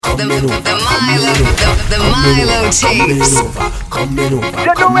The Milo tapes. Coming over.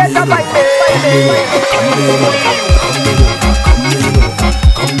 You know where the fight is. Coming over.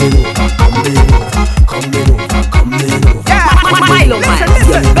 Yeah, Milo,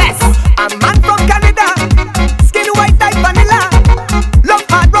 listen, best. A man from Canada, skinny white like vanilla, love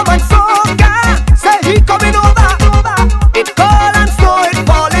hard rum and soca. Say he coming over. It cold and snow it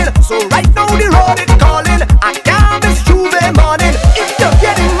falling, so right now the road it calling. I can't miss Tuesday morning. If you're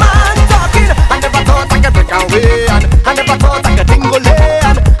getting man talking, I never thought I could break away, and I never thought I could tingle in.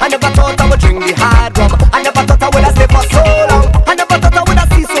 I never thought I would drink the hard rum. I never thought I would have stay for so long. I never thought I would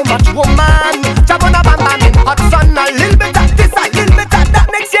have see so much woman. Jab on a bam bam in hot sun, a little bit of this, a little bit of that.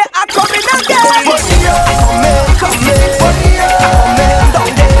 Next year I coming again.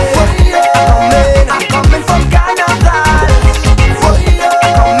 I'm coming from Canada.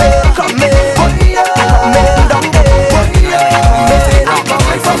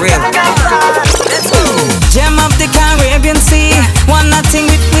 Gem of the Caribbean Sea, one nothing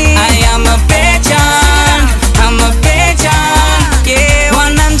with me. I am a Bajan, I'm a Bajan. Yeah,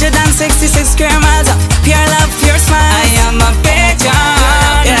 166 square miles of pure love, pure smile. I am a Bajan,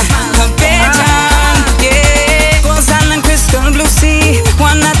 yeah, a Bajan. Yeah, gold sand and crystal blue sea,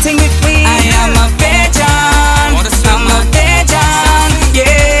 one nothing with me. I am a Bajan, I'm a Bajan.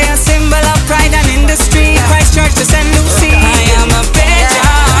 Yeah, a symbol of pride and industry. Christchurch to St. Lucie. I am a Bajan.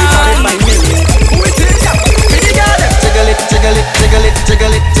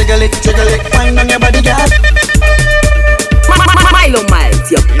 Jiggle it, find on your body, girl. Milo Miles,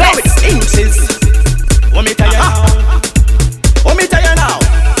 your best. Inches. Want me tell you now? Want me tell you now?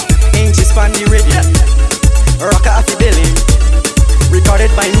 Inches on the radio. Rock off the belly.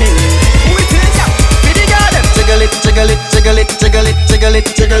 Recorded by MYLES. Who it is? Pretty girl. Jiggle it, jiggle it, jiggle it, jiggle it, jiggle it,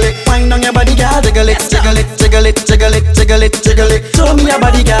 jiggle it. Find on your body, girl. Jiggle it, jiggle it, jiggle it, jiggle it, jiggle it, jiggle it. Show me your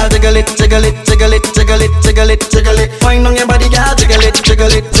body, girl. Jiggle it, jiggle it, jiggle it, jiggle it, jiggle it, jiggle it. Find on your body, girl. Jiggle it,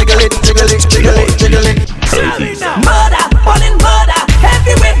 jiggle it, jiggle it, jiggle it, jiggle it, jiggle it. Murder, falling murder.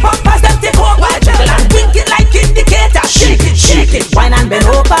 Heavyweight pumpers, them take over. Juggle and wink it like indicator. Shake it, wine and bend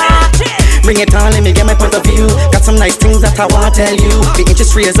over. Bring it on, let me get my point of view. Got some nice things that I wanna tell you. The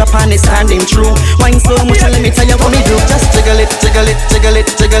interest raise up and it's standing true. Wine so much and let me tell you what me do. Just jiggle it, jiggle it, jiggle it,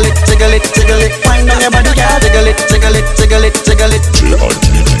 jiggle it, jiggle it, jiggle it. Find on your body, girl. Jiggle it, jiggle it, jiggle it, jiggle it. Jiggle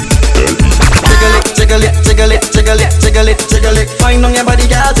it, jiggle it, jiggle it, jiggle it, jiggle it, jiggle it. Find on your body,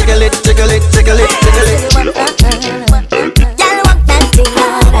 girl. Jiggle it, jiggle it, jiggle it, jiggle it. Y'all walk that thing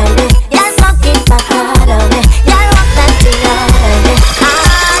out of me. Y'all walk it back out of me. Y'all walk that thing out of me.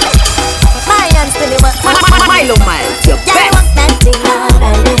 My hands to the work. Milo Miles, your Y'all best. walk that thing out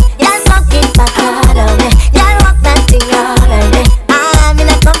of me. Y'all walk it back out of me. Y'all walk that thing out of me. I'm in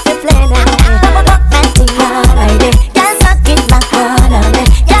a comfy plane. Walk that thing out of me. Y'all walk it back out of me.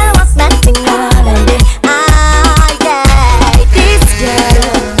 Y'all walk that thing out of me. Yeah. This girl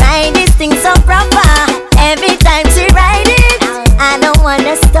ride this thing so proper. Every time she ride it, I don't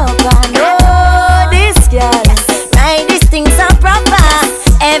wanna stop her. No, this girl ride this thing so proper.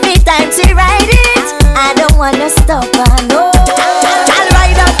 Every time she ride it, I don't wanna stop her. No, I'll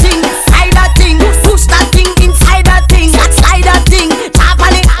ride that thing, push that thing inside that thing, slide that thing, tap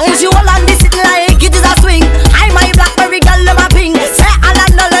on it, and she hold on this sitting like it is a swing. I'm my blackberry girl, love my ping. Say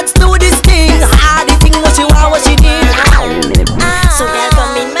Alana, let's do this thing. Ah, the thing what she want, what she did. So girl,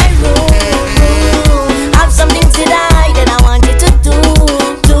 come in my room. Have something tonight that I want you to do.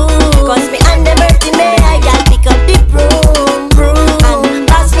 Cause me and the birthday, I gotta pick up the broom. And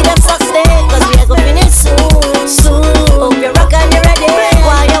pass me them socks there, cause we are gonna finish soon. Hope you're rock and you're ready.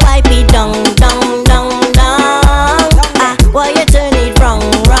 While you wipe it down. While you turn it wrong.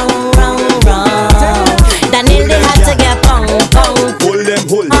 Daniel, they had to get pong. Hold them.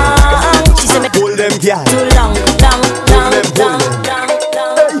 She said me Hold them, girl. too long.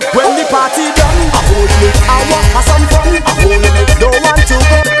 When the party done, I hold it. I want have some fun. I hold it. Don't want to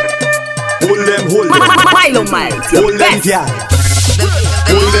go. Hold them. Milo Miles, your Hold them, best. girl.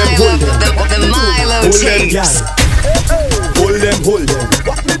 The Milo Hold them, girl. tapes. Hold them. Hold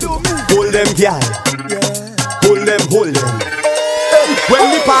them, girl. Hold them. When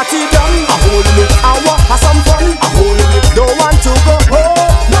the party done, I hold it. I want have some fun. I hold it. Don't want to go home.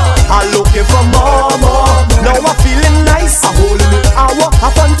 I'm looking for more. Now I'm feeling nice. I hold it. I want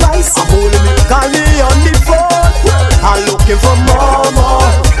have fun twice. I hold it. Call me on the phone. I'm looking for more.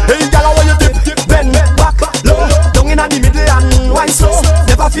 Hey, girl, I want you dip, bend back low, down in the middle and wine slow.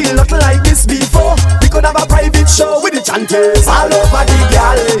 Never feel nothing like this before. We could have a private show with the chanters all over the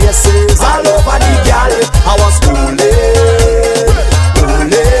girl. Yes, it's all over the girl. I was cooling,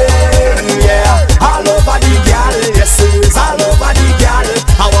 yeah, all over the girl. Yes, it's all over the girl.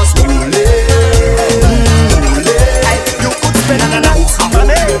 I was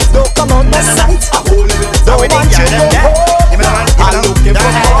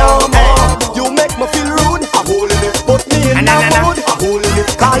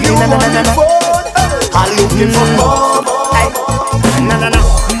you on the phone, I'm looking for more. Na-na-na,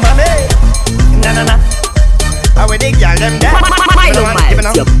 mommy, na-na-na. How we the girl them there? Milo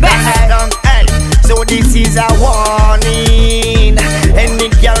Miles, your best. So this is a warning. Any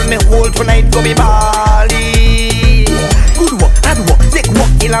girl me hold tonight go be bally. Good work, hard work, take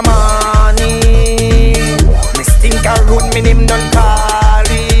work till a morning. Me stink a road, me name done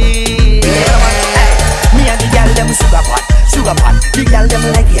Carly. Me and the girl them sugar pot. The girl them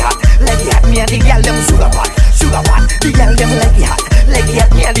like it hot. Me and the girl them sugar pot. The girl them like it hot. Me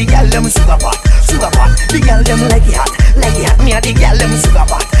and the girl them sugar pot. The girl them like it hot. Me and the girl them sugar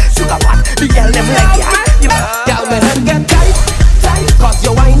pot. The girl them like it hot. Girl me head get tight, cause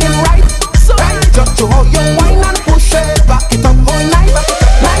you're whining right. So just to how you whine and push it, back it up all night.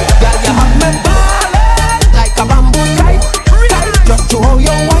 Girl you have me ballin' like a bamboo kite. Just to how you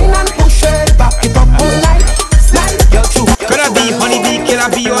whine and push it, back it up all night. Could I be honeybee, can I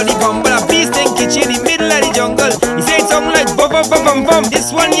be honey bum? But I be stinky in the middle of the jungle. He say something like bum bum bum bum bum.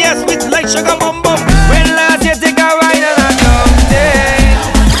 This one yes, sweet like sugar bum bum. When last you take a wine and a tongue day,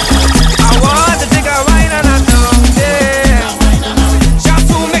 I want to take a wine and a tongue day. Shots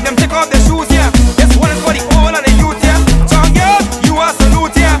to make them take off their shoes, yeah. This one is for the old and the youth, yeah. Tongue, yeah, you are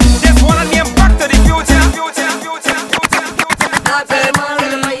salute, yeah. This one and them back to the future.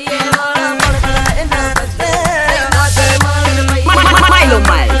 Milo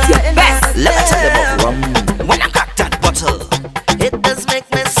Miles, your best. Let me tell you about rum. When I crack that bottle, it does make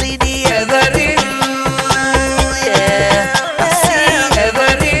me see the every. Yeah, I see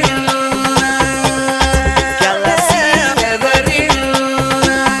every. Girl, I see every.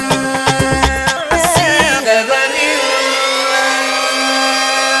 I see every.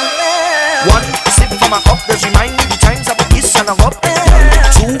 One sip from my cup does remind me the times I would kiss and I up.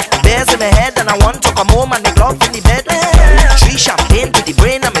 Two bears in my head and I want to come home and the glove in the bed. Three champagne to the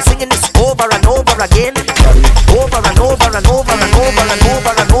brain and me singing this over and over again. Over and over and over and over and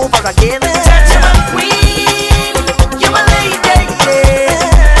over and over again. Touch my queen, you're my lady.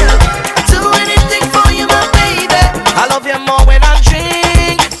 I do anything for you, my baby. I love you more when I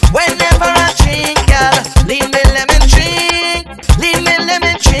drink. Whenever I drink, girl, leave me lemon drink. Leave me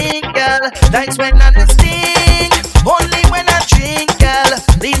lemon drink, girl. That's when I sting. Only when I drink, girl.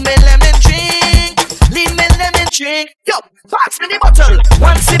 Leave me lemon drink. Leave me lemon drink. Yo, pass me the bottle.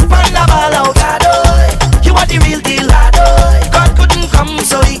 One sip and a ball out, adoy. You are the real deal, adoy. God couldn't come,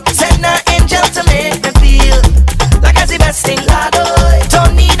 so he sent an angel to make me feel like I the best thing, adoy.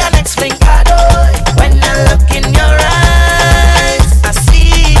 Don't need an next thing, adoy. When I look in your eyes, I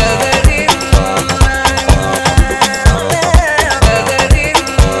see every woman.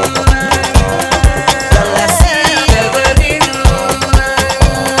 Girl, I see every woman.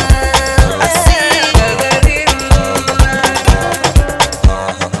 I see every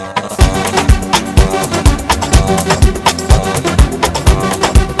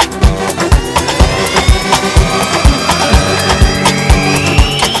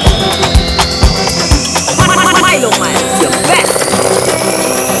Milo Miles, your best.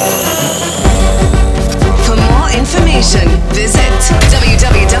 For more information, visit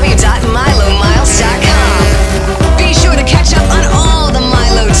www.milomiles.com. Be sure to catch up on all the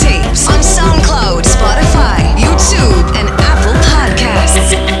Milo tapes on SoundCloud, Spotify, YouTube, and Apple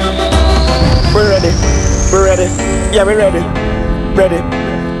Podcasts. We're ready, yeah, we're ready, ready,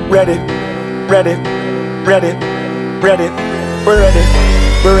 we're ready,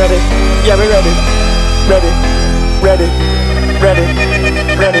 yeah, we're ready.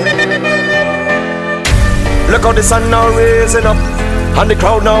 Look how the sun now raising up, and the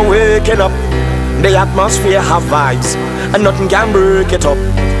crowd now waking up. The atmosphere have vibes, and nothing can break it up.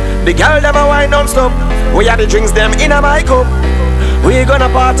 The girl never wine non-stop. We had the drinks them in a my cup. We gonna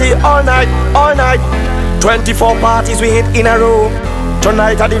party all night, 24 parties we hit in a row.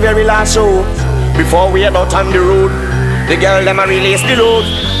 Tonight at the very last show, before we head out on the road. The girl them a release the load.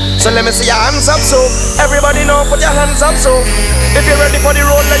 So let me see your hands up, so everybody know, put your hands up, so if you're ready for the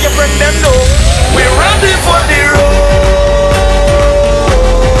road, let your friend them know. We're ready for the road.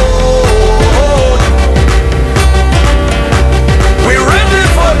 We're ready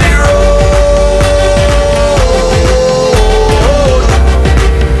for the road.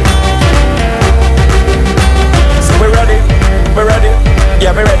 So we're ready, yeah,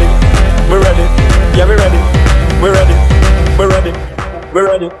 we're ready, yeah, we're ready, we're ready.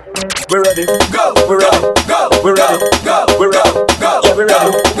 Go, we're ready, go, we're ready, go, we're ready, go, yeah, we're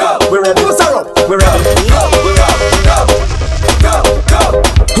ready, go, we're ready, we're ready, go.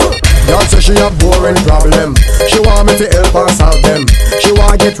 Y'all say she a boring problem. She want me to help her solve them. She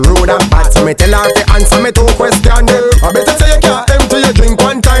want get rude and bad, so me tell her to answer me two questions. I better say you can't empty your drink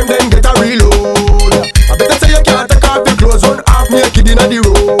one time.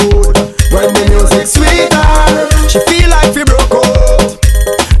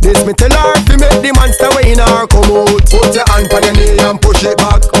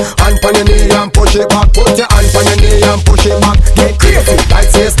 push it back. Put your hands on your knee and push it back. Get crazy, like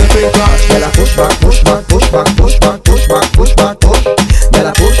say stepping class. Gyal a push back, push back, push back, push back, push back, push back, push. Gyal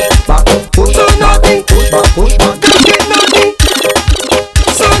a push back, push back, nothing. Push back, push back. Get nothing.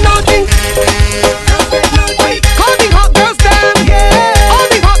 So nothing. All the hot girls them, yeah. All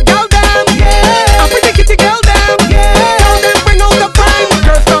the hot girl them, yeah. And pretty kitty girl them, yeah. All them bring out the prime.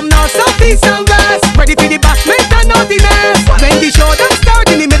 Girls from north, south, east and west, ready for the bashment and naughtiness. When the show them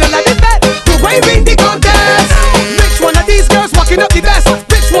start in the middle of the bed, to win the contest. Which one of these girls walking up the best?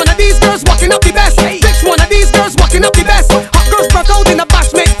 Which one of these girls walking up the best? Which one of these girls walking up the best? Hot girls brought out in a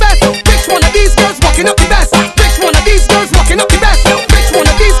bashment fest. Which one of these girls walking up the best? Which one of these girls walking up the best? Which one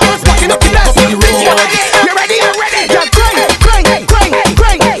of these girls walking up the best? You ready? You ready? Yeah, crank.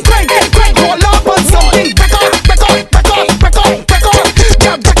 Roll up on something. Back off.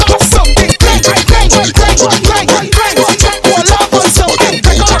 Yeah, back off something. Crank. Roll up on something.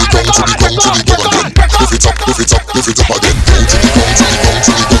 Back off. Lift it up again. Go to the ground, to the ground,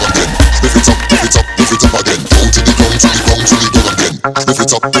 to the ground again. Lift it up again. Go to the ground, to the ground, to the ground again. Lift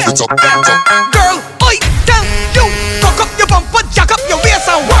it up. Girl, oi, tell you, cock up your bumper, jack up your waist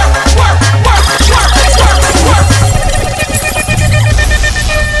and work.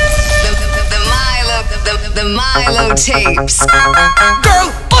 The Milo tapes. Girl,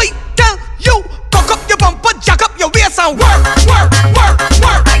 oi, tell you, cock up your bumper, jack up your waist and work.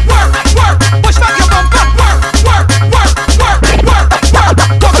 Push back your bumper, work.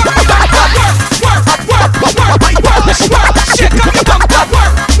 Shake up your bumper,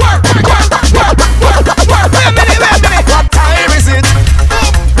 work. Wait a minute. What time is it?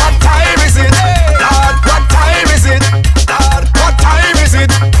 What time is it? Lord, what time is it? Lord, what time is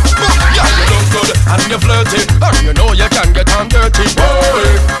it? Yeah, you look good and you're flirty, and you know you can get on dirty. Boy,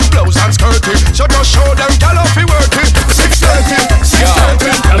 blouse and skirty, so just show them gal off you work it. 6:30.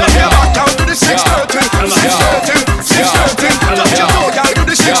 Let me back down to the 6:30. 6:30. Just you know, gal, do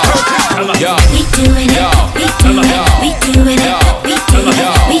the 6:30. Yeah. We doing it.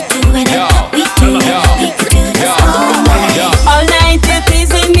 All night you're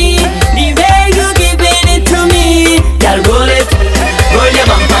teasing me, the way you giving it to me. Girl, roll your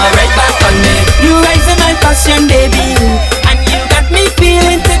bumper right back on me. You raising my passion, baby, and you got me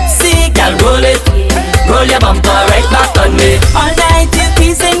feeling tipsy. Girl, roll your bumper right back on me. All night you're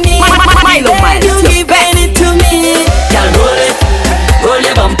teasing me, Milo, the way you giving it to me. Girl, roll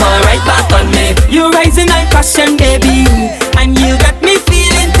your bumper right back on me. You raising my passion, baby, and you got me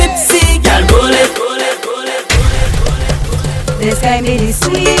feeling tipsy. Girl, roll it. This can be the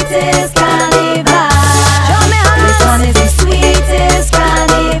sweetest carnival. This one is the sweetest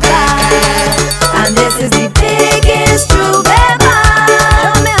carnival, and this is the biggest true ever.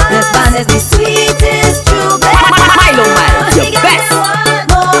 This one is the sweetest true ever. Milo, your best.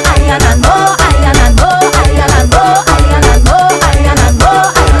 More iron and more iron and more iron and more iron and more iron and more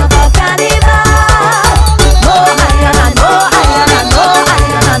iron for carnival. More iron and more iron and more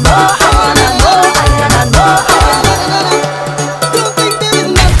iron and more iron and more iron and more iron. Don't think there is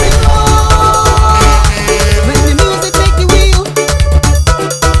nothing wrong when the music take the wheel.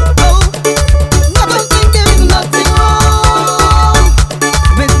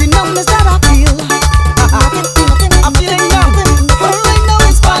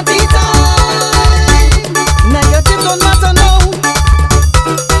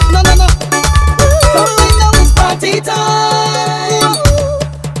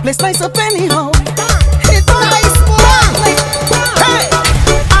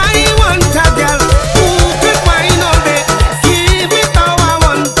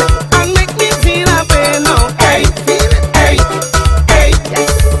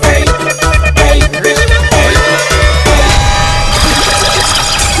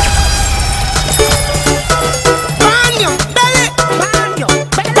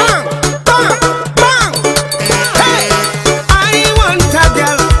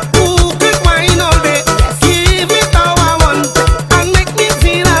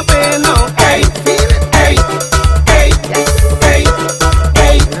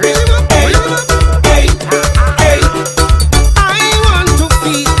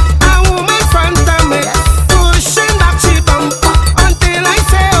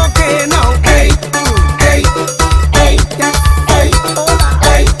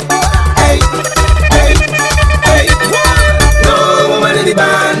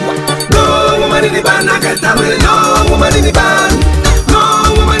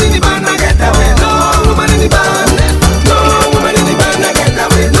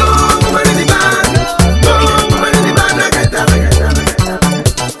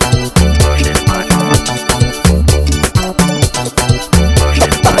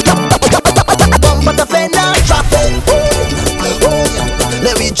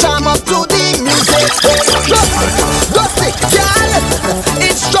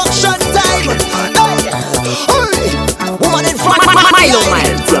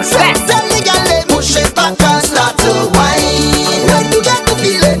 your best. Tell the girl they push it back and start to whine. When you get the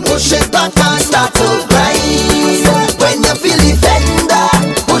feeling, push it back and start to grind. When you feel the fender,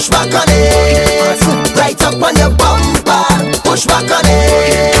 push back on it. Right up on your bumper, push back on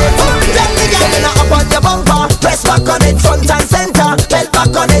it. Tell the girl in up on your bumper, press back on it, front and center. Belt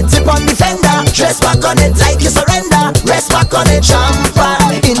back on it, tip on the fender. Dress back on it like you surrender. Rest back on it, jumper.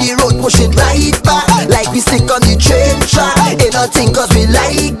 In the road, push it right back, like we stick on the train track. Ain't nothing cause we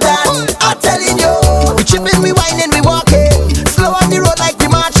like that. I'm telling you, we chipping, we whining, we walking. Slow on the road like we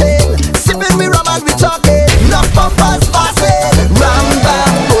marching. Sipping, we rum and we talking. Knock bumpers passing. Ram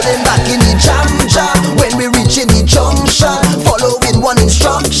bam, rolling back in the jam jam. When we reaching the junction, following one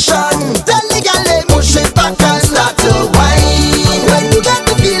instruction. Tell the girl they push it back and start to whine. When you get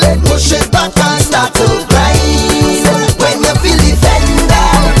the feeling, push it back and start to grind. When you feel the fender,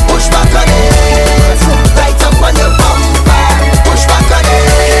 push back on it. Right up on your bumper, push back on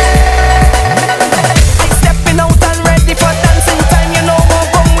it. I'm stepping out and ready for dancing time. You know who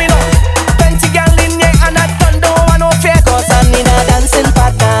going on. 20 gal in there and I don't want no fear. Cause I'm in a dancing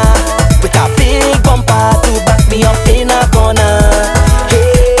partner with a big bumper to back me up in a corner.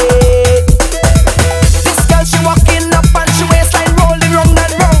 Hey, this girl she walking up and she waistline rolling round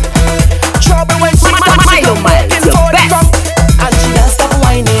and round. Trouble when she comes, she Milo, come Milo, walking your for the best. wrong. And she can't stop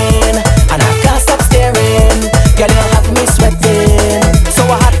whining and I can't stop staring. Girl, you have me sweating, so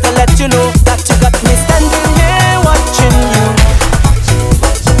I had to let you know that you got me standing here watching you.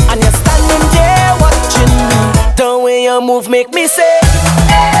 And you're standing there watching me. The way you move make me say,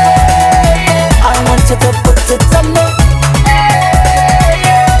 hey, I want you to put it on me. Hey,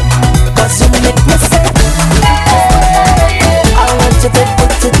 cause you make me say, hey, I want you to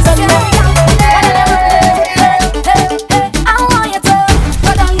put it on me. I want you to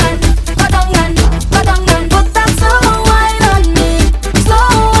go down and put that slow wine on me, slow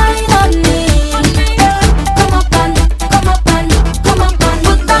wine on me. Come up and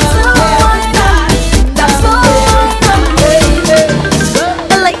put that slow wine on me, that slow wine on me.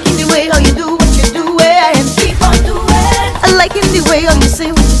 I like the way how you do what you do, and keep on doing. I like the way how you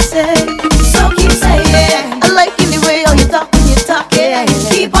say what you say, so keep saying. I like the way how you talk when you talk,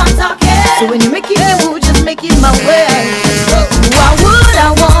 keep on talking. So when you make it your move, just make it my way. Why would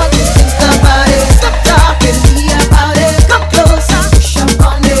I want to think about it? Stop talking to me about it. Come closer, push up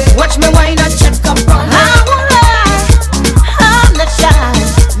on it. Watch me whine and check up on it. I won't lie, I'm not shy.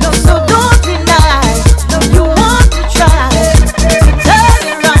 No, so don't deny. No, you want to try to turn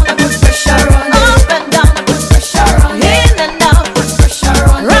around and put pressure on it. Up and down and put pressure on it. In and out, put pressure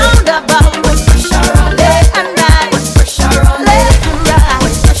on it. Round about, put pressure on it. Left and right, put pressure on it. Left and right,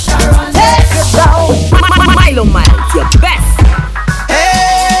 put pressure on it. Take it down. Milo, Miles, your best.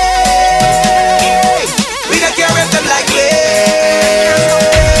 Hey, we don't care if them like me.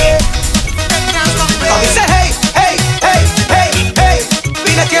 Oh, we say hey, hey, hey, hey, hey.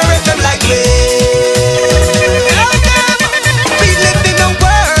 We don't care if them like me. We live in a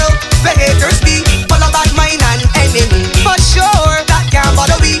world where haters be full of bad mind and enemy. For sure, that can't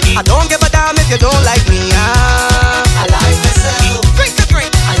bother we. I don't give a damn if you don't like me. I like myself. Drink the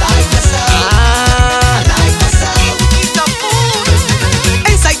drink. I like myself. I like myself. Eat the food.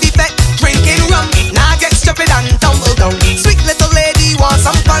 Inside the bed, drinking rum. Now get stupid and tumble down. Sweet little lady want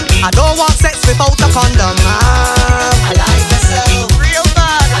some fun. I don't want sex without a condom. I like myself. Real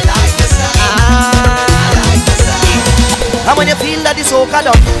bad. I like myself. I like myself. And when you feel that the soca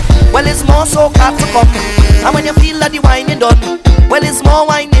done, well it's more soca to come. And when you feel that the whining done, well it's more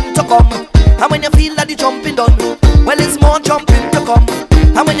whining to come. And when you feel that the jumping done, well it's more jumping to come.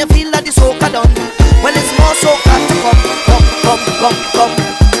 And when you feel that the soca done, well it's more soca to come. Come.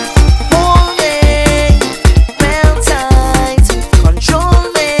 Hold me real tight, control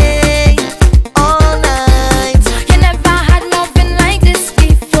me all night. You never had nothing like this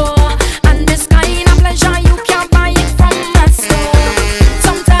before, and this kind of pleasure you can't buy it from a store.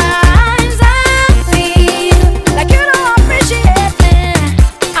 Sometimes I feel like you don't appreciate me.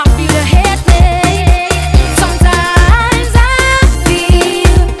 I feel you hate me. Sometimes I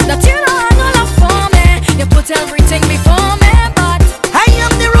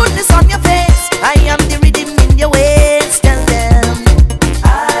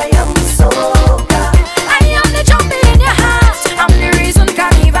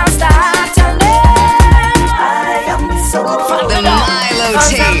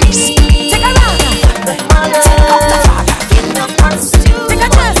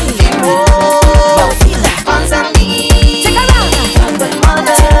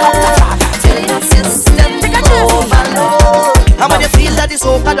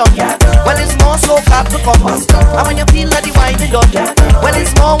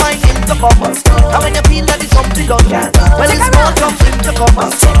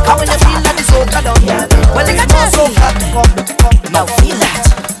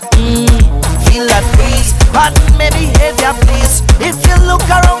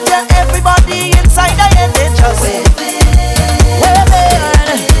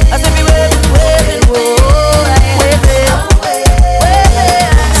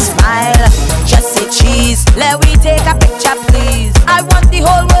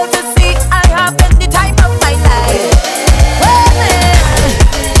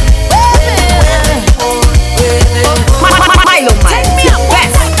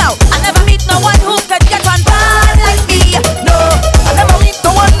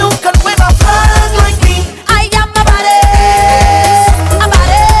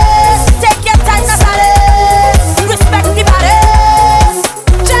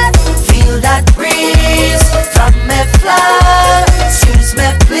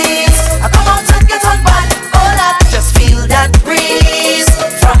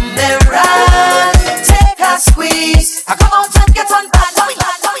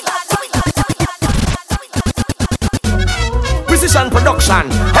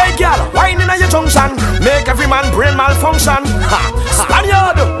girl, wine in your junction, make every man brain malfunction. Ha,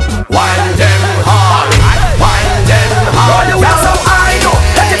 Spaniard, wine them hard, wine them hard. That's how I know.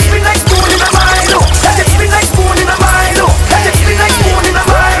 Let it spin like spoon in a Milo. Let it spin like spoon in a Milo. Let it spin like spoon in a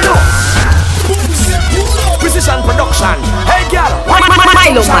Milo. Precision production. Hey girl, Milo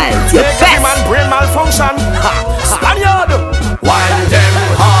MYLES, your make every best. man brain malfunction. Ha, Spaniard, wine them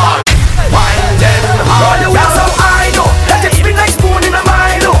hard, wine them hard. That's how I know. Let it spin like spoon in a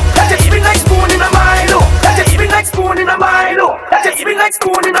Milo. Let it spin like spoon in a Milo. Let it spin like spoon in a Milo. Let it spin like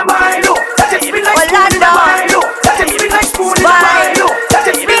spoon in a Milo. Let it spin like spoon in a Milo. Let it spin like spoon in a Milo. Let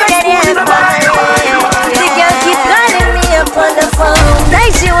it spin like spoon in a Milo. The girl keep calling me up on the phone,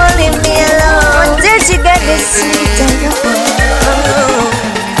 like she won't leave me alone until she got the sweet on the phone.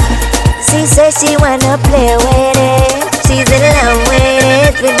 She says she wanna play with it. She's in love with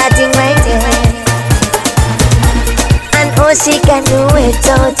it, with that thing right there. And oh, she can do it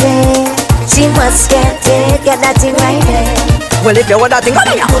totally. She must get it, get that thing right there. Well, if you want that thing, come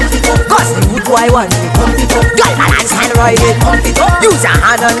here. Cause the good boy want it. Girl, balance and ride it. Use your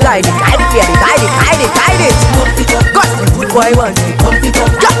hand and glide it. Guide it, guide it, guide it, guide it, guide it. Cause the good boy want it.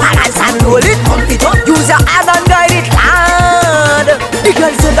 Girl, balance and roll it. Use your hand and guide it, lad. The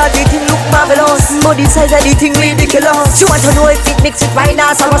girl said that the thing look marvelous, but the size of the thing ridiculous. She want to know if it mix it right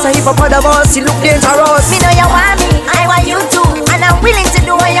now. So what's a hippopotamus? She look dangerous. Me know you want me, I want you too, and I'm willing to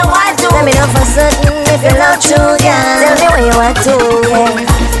do what you want to. Let me know for certain if you love true, yeah. Tell me what you want to, yeah.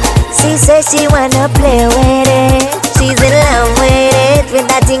 She says she wanna play with it. She's in love with it, with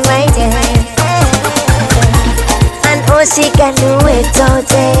that thing right there. And oh, she can do it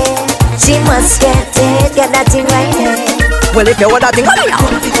totally. She must get it, get that thing right there. Well, if you want that thing, come here.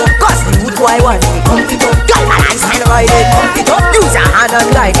 Cause the good boy want it. Girl, balance and ride it. Use your hand and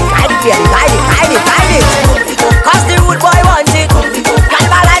glide it. Guide it, guide it, guide it, guide it. Cause the good boy want it. Girl,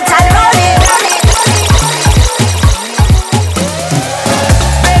 balance and ride it.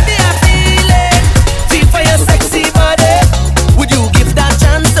 Baby, I feel it. Feel for your sexy body. Would you give that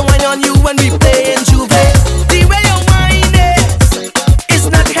chance to wine on you when we play in Juve? The way you whine is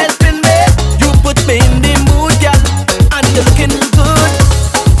not helping me. You put me in the mood, girl, and you're looking good.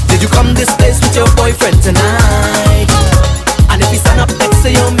 Did you come this place with your boyfriend tonight? And if he stand up next to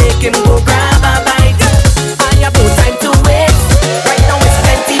you, make him go grab a bite. I have no time to waste. Right now it's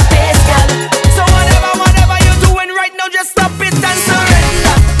plenty pace, girl. So whatever you're doing right now, just stop it and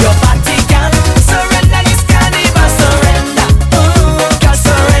surrender your body, girl. Surrender this carnival, surrender. Girl,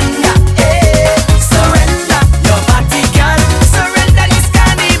 surrender, hey. Surrender your body, girl. Surrender this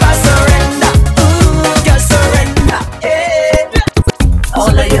carnival, surrender. Girl, surrender, hey.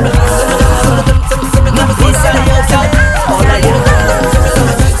 All of you, no peace on your tongue. All of you,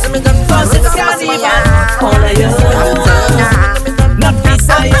 cause it's carnival. All of you, no peace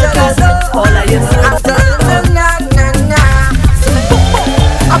on your tongue. All of you.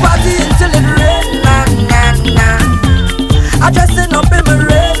 I party until it rain, I dressing up in my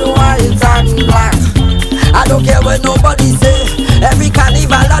red, white and black. I don't care what nobody say. Every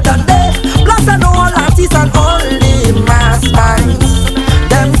carnival I done day. Plus I know all artists and all the mass bands.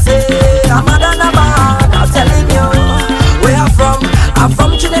 Them say I'm a than a bad. I'm telling you where I'm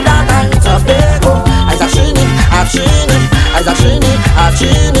from Trinidad and Tobago. I's a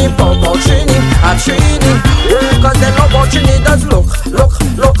Trini, Popo Trini, a Trini. Cause they know what Trini does look.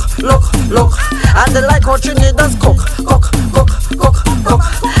 And they like how Trini does cook.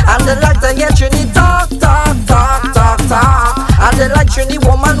 And they like to hear Trini talk. And they like Trini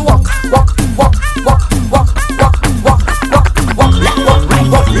woman walk.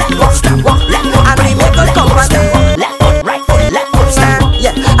 And we make good company.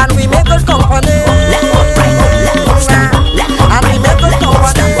 Yeah, and we make good company. And we make good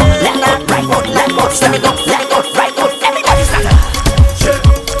company. Let me go. Everybody stand up.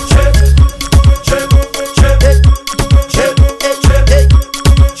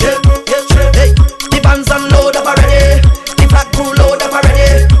 The bands unload up already. The flag crew load up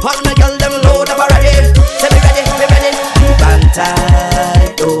already. All my girl them load up already. Say me ready. The band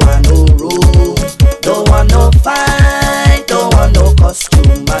tight, don't want no room, don't want no fight, don't want no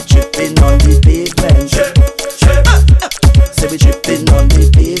costume. I tripping on the pavement. Say we tripping on the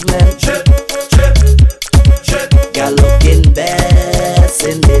pavement. Girl looking best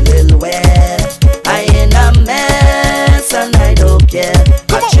in the little wear. I in a mess and I don't care.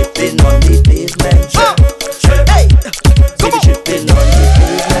 I tripping on the pavement. Hey, say we tripping on the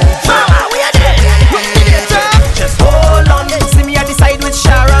pavement. Just hold on, see me at the side with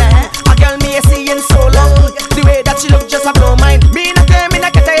Sharon. A girl me a seeing so long. The way that she look just a blow mine. Me not care, me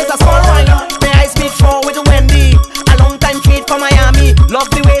not get her is a small wine. My eyes speak for with Wendy. A long time feed for Miami. Love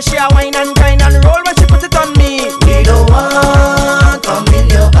the way way she a wine and grind and roll when she put it on me. We don't want come in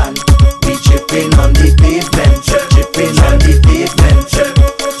your van. We tripping on the pavement, tripping on the pavement.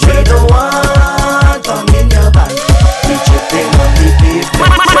 We don't want come in your van. We tripping on the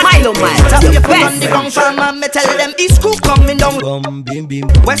pavement. Milo Miles, Tell your you put on best. the wrong fan, man. Me tell them East crew coming down. Bum bim bim.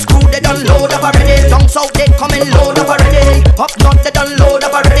 West crew they done load up already. Down south they coming load up already. Up north they done load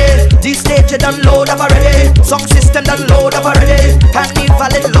up already. D stage they done load up already. Sound system done load up already.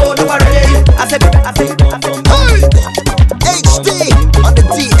 Carnival it load up already. I said, HD on the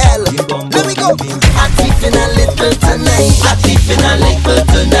DL. Let me go. I tiffin a little tonight. I tiffin a little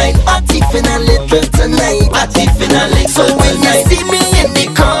tonight. I tiffin a little tonight. I tiffin a little. So when you see me in the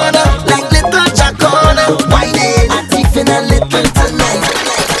corner, like little Jack corner, why then? I tiffin a little tonight.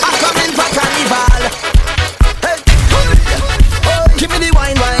 I'm coming for carnival. Hey, give me the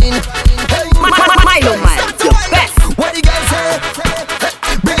wine. Hey, Milo Miles, your best. what the guys say?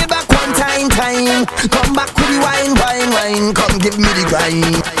 Bring it back one time. Come back with the wine. Come give me the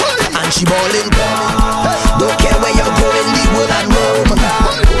grind. And she ballin'. Don't care where you're going, the world and Rome.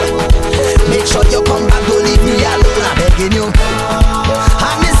 Make sure you come back, don't leave me alone. I'm begging you.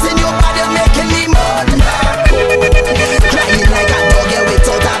 I'm missing your body, making me moan. Crying like a dog, yeah,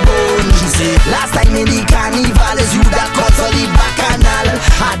 without a bone. She say, last time in the carnival is you that caused all the bacchanal.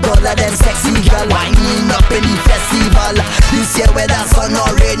 I all of them sexy girl winding up in the festival. This year whether sun or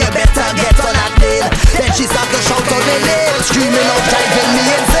rain, you better get on that nail. Then she start to shout on the nail, screaming out, driving me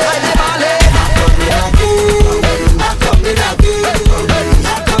insane. I'm coming again.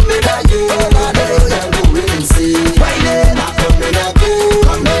 I'm coming again. I know you're going insane. Winding. I'm coming again.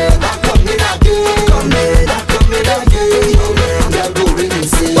 I'm coming again. I'm coming again. You're going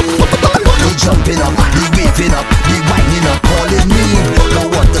insane. The jumping up, the waving up, the winding up, calling me. Don't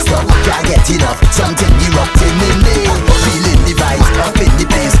want to stop, can't get enough. Something erupting in me. Feeling the vibes up in the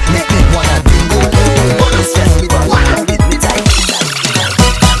place, make me wanna dingo. Don't stress me, but hit me tight.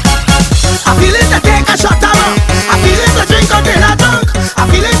 I feel it to take a shot of rum. I feel it to drink until I drunk. I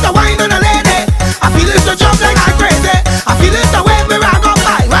feel it to wine on a lady. I feel it to jump like I'm crazy. I feel it to wave me round up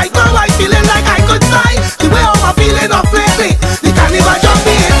high. Right now I'm feeling like I could fly. The way I'm feeling up lately, the carnival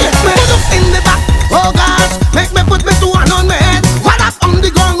jumping hit me. Put up in the back, oh gosh, make me put me to one on my head. What up on the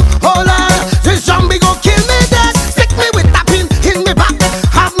ground, oh Lord, this zombie go kill me dead. Stick me with that pin in me back.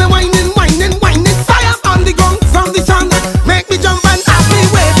 Have me whining. Fire on the ground from the sun. Make me jump and have me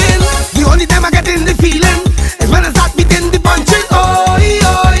waving. The only time I get in the feeling is when I start beating the punching. Oh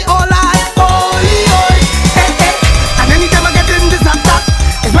Lord, hey. And anytime I get in the zap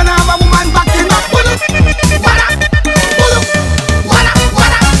is when I have a woman backing up. Pull up.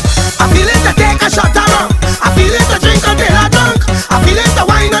 I feel it to take a shot of rum. I feel it to drink until I drunk. I feel it to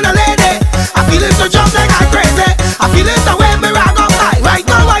wine on a lady. I feel it to jump like I'm crazy. I feel it to wave me round up high. Right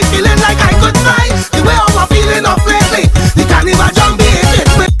now I'm feeling like I could fly. The way I'm feeling up lately, the carnival jumping hit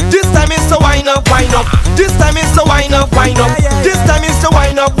me. This time is to wind up. This time is to wind up. This time is to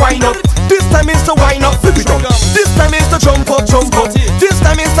wind up. This time is to wind up. This time is to jump up. This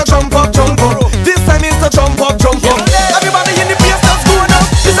time is to jump up. This time is to jump up. Everybody in the place just going up.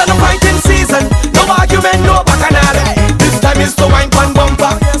 This is the fighting season. No argument, no bacchanal. This time is to wine pan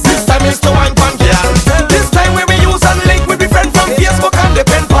bumper. This time is to wine pan girl. This time we use and link with the friend from Facebook and the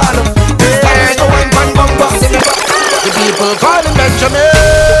pen pal. This time is to wine pan bumper. The people calling Benjamin.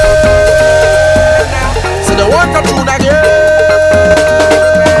 So they walk up through that gate.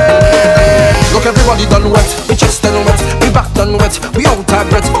 Look, everybody done wet. We chest done wet. We back done wet. We out of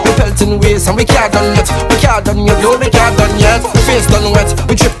breath. We pelting waist and we can't done yet. We can't done yet. No, we can't done yet. We face done wet.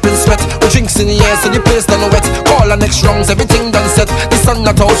 We dripping sweat. We drinks in the air, so the place done wet. Call our next rounds, everything done set. The sun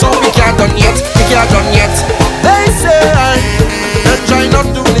not out, so we can't done yet. We can't done yet. They say, then try not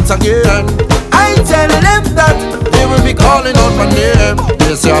doing it again. I tell them that they will be calling out my name.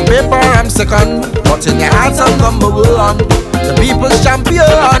 They say on paper I'm second, but in their hearts I'm number one. The people's champion,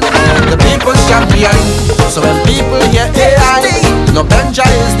 the people's champion. So when people hear AI, no Benja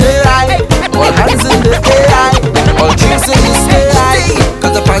is the eye. All hands in the AI, all dreams in the sky.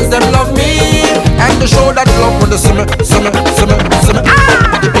 Cause the fans them love me, and they show that love when they see me.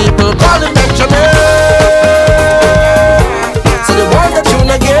 The people calling Benjamin, so they want the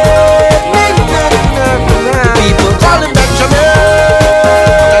tune again. People calling Benjamin,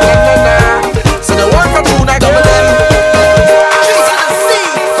 so they want the tune again.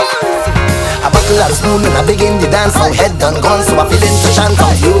 I buckle up spoon and I begin the dance. Now head done gone, so I feel into chant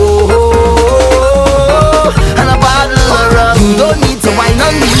of you. And a bottle of rum. You don't need to wine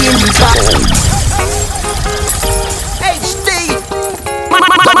on me in the spot. HD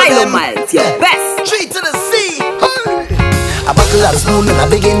Milo Miles, your best. G to the C. I buckle bottle and spoon and I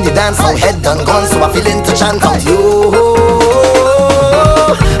begin the dance. Now head done gone, so I feeling to chant out you.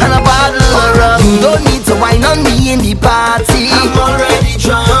 And a bottle of rum. You don't need to wine on me in the party. I'm already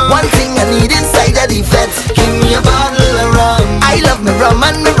drunk. One thing I need inside of the fete. Give me a bottle of rum. I love me rum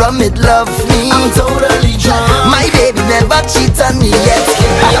and me rum it loves me. I'm totally drunk. My baby never cheat on me yet.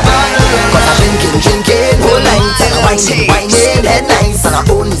 Give me a bottle of rum. Cause I'm drinking whole night. And I'm whining, head nice. And I'm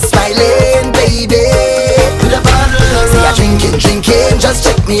only smiling, baby. With a bottle of rum. See I drinking, just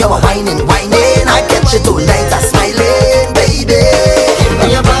check me out. Whining, I catch it all night. I'm smiling, baby. Give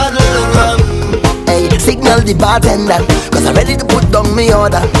me a bottle of rum. Hey, signal the bartender, cause I'm ready to put down my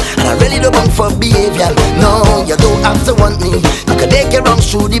order. And I'm ready to bunk for behavior. No, you don't have to want me. You can take your wrongs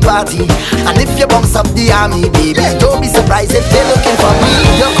through the party. And if you bounce up the army, baby, don't be surprised if they're looking for me.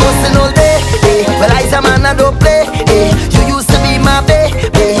 You're coasting all day, eh? Well, I's a man, I don't play, eh? You used to be my baby.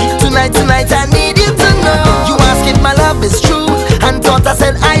 Tonight, I need you to know. You ask if my love is true, and thought I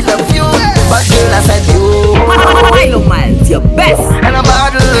said I love you, but girl, I said you. Milo Miles, your best. And a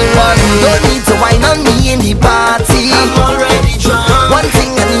bottle of rum. Don't need to wine on me in the party. I'm already drunk. One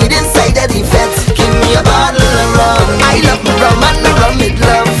thing I need inside of the fete. Give me a bottle of rum. I love the rum and the rum it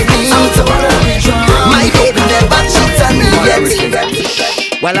loves me. I'm totally drunk. My baby never cheat on me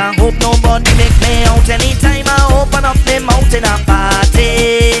yet. Well, I hope nobody make me out anytime I open up my mouth in a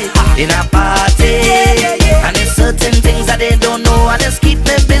party. In a party. And there's certain things that they don't know. I just keep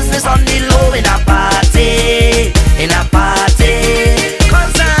my business on the low in a party. In a party.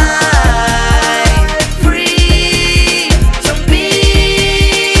 Cause I'm free to be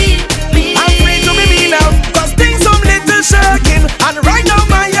me. I'm free to be me now. Cause things some little shaking. And right now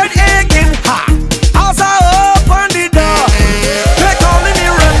my head aching. Ha! As I open the door, they calling me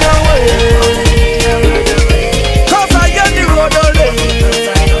run away. Cause I get the road away.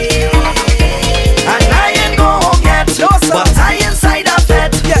 And I ain't go home yet. But I inside a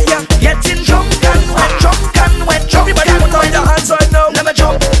bed. Getting drunk and wet, drunk and wet, drunk and wet. Everybody put up your hands right now. Let me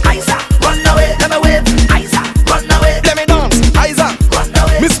jump, Isa, run away. Let me wave, Isa, run away. Let me dance, Isa, run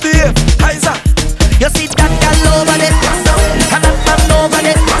away. misbehave, Isa. You see that girl over there, and that man over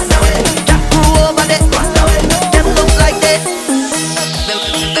there, that crew over there, them look like they.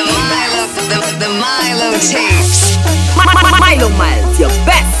 The Milo tapes. Milo Miles, your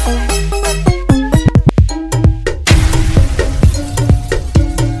best.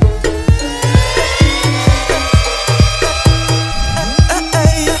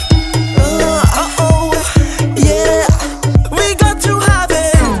 Yeah, we got to have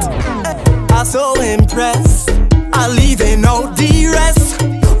it. I'm so impressed. I'm leaving out the rest.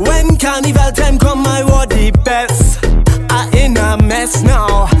 When carnival time come, I want the best. I in a mess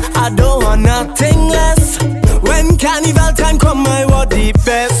now. I don't want nothing less. When carnival time come, I want the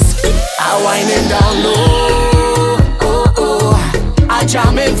best. I winding down low. Oh, oh. I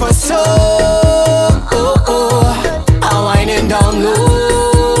jamming for so. Oh, oh. I winding down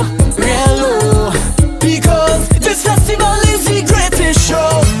low. Real low. Because this festival is the greatest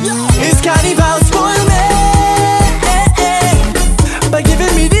show. It's carnival spoil me. By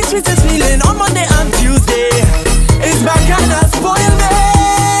giving me the sweetest feeling on Monday and Tuesday. It's back and I spoil me.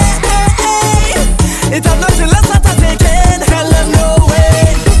 It have nothing less that I take in. Tell them no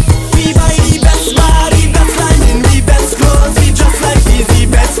way. We buy the best bar, the best lining, the best clothes. We just like these, the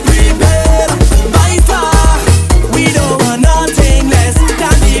best prepared.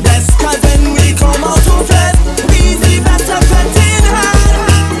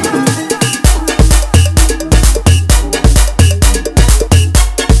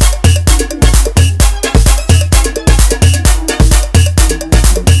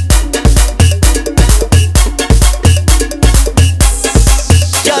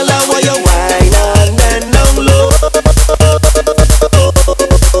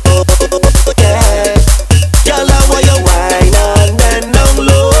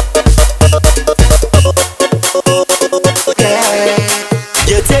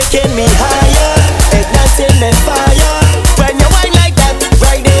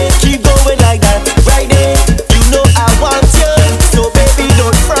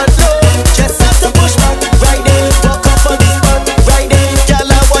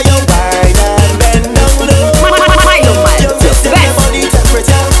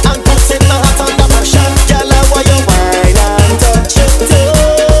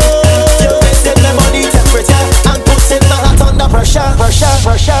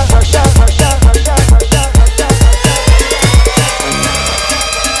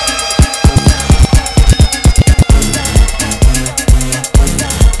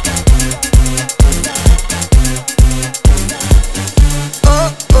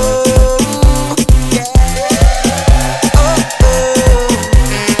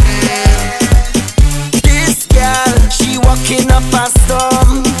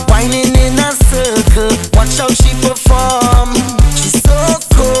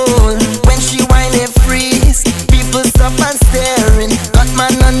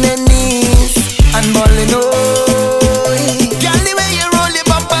 man on their knees and ballin', oh. Girl, the way you roll your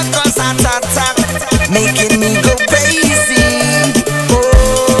bumper cause heart attack, making me go crazy,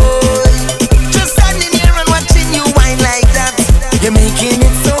 oh. Just standing here and watching you whine like that, you're making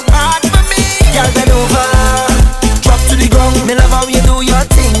it so hard for me. Girl, bend over, drop to the ground. Me love how you do your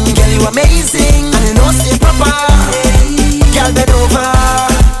thing, girl, you amazing, and you know stay proper. Girl, bend over,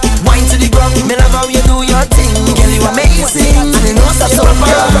 wine to the ground. Me love how you do your thing, girl, you amazing, and you know stay proper.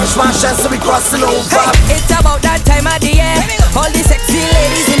 Girl, fresh one chance to be crossing over. Hey, it's about that time of the year. All the sexy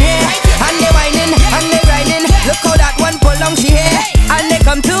ladies in here, and they whining and they grinding. Look how that one pull on she hair, and they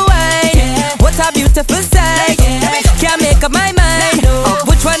come to wine. What a beautiful sight! Can't make up my mind of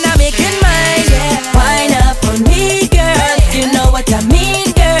which one I'm making mine. Wine up on me, girl. You know what I mean,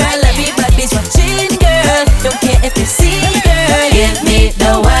 girl. Everybody's watching, girl. Don't care if you see, girl. Give me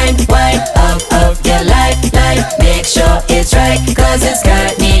the wine of your life. Make sure it's right, cause it's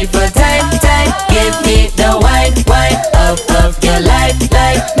got need for time. Give me the wine of your life.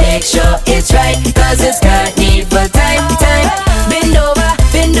 Make sure it's right, cause it's got need for time. Bend over,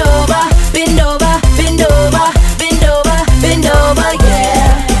 bend over, bend over, bend over, bend over, bend over,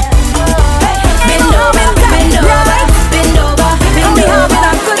 yeah. Bend over, bend over, bend over, bend over, bend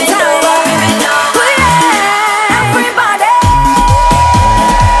over, bend over, yeah. Everybody,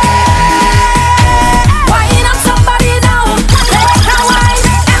 wine up somebody now. Take a wine,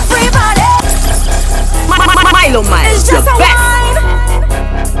 everybody. Milo Miles, It's just the a best. wine,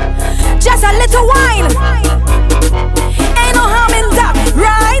 just a little wine. Ain't no harm in that,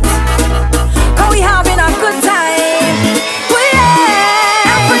 right? Cause we having a good time.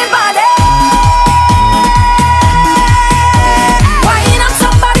 Yeah, everybody, wine up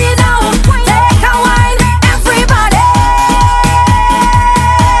somebody now. Take a wine, everybody.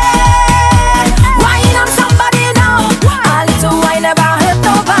 Wine up somebody now. A little wine never hurt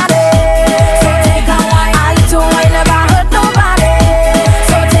nobody. So take a wine. A little wine never hurt nobody.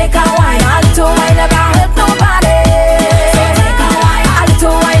 So take a wine. A little wine never hurt nobody. So take a wine. A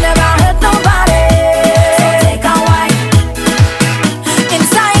little wine never hurt nobody. So take a wine.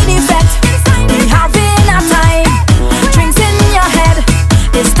 Inside effect, we having a time. Drinks in your head.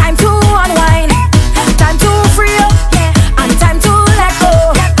 It's time to unwind. Time to free up, and time to let go.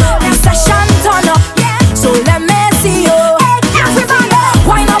 The session turn up, so let me see you. Everybody,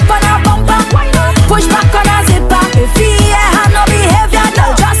 wind up on a bumper, push back on a zipper. If he have no behavior, now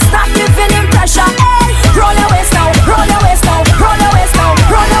just stop giving him pressure. Roll your waist now, roll your waist now, roll your waist now,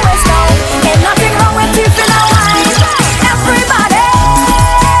 roll your waist now. Ain't nothing wrong with if you know wine. Everybody,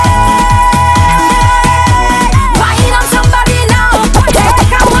 wine up somebody now.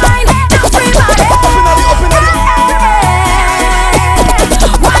 Take a wine, everybody.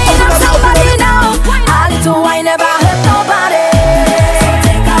 Wine up somebody now. A little wine never hurt nobody. So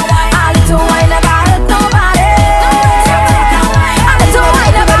take a wine. A little wine never hurt nobody. So take a wine. A little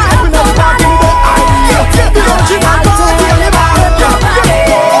wine never hurt nobody. So take a wine. A little wine never hurt nobody.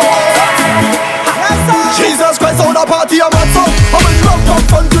 Jesus Christ on the party a mad so how we rock up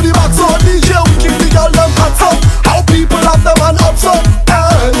front to the back so DJ we keep the girl them hot so how people have them on up so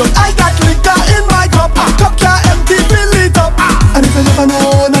but I got liquor in my cup can't empty fill it up and if you never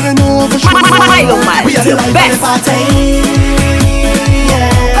know now you know for sure Milo Miles, we are the the life of the best. party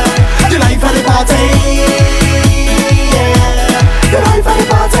yeah the life of the party yeah the life of the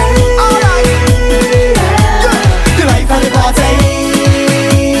party alright yeah the life of the party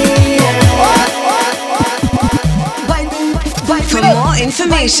For more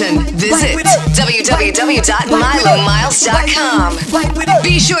information, visit www.milomiles.com.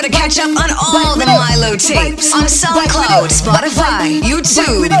 Be sure to catch up on all the Milo tapes on SoundCloud, Spotify,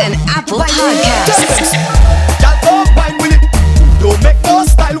 YouTube, and Apple Podcasts. Y'all don't wine with it, don't make no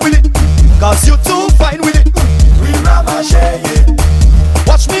style with it, cause you too fine with it. We ravage it.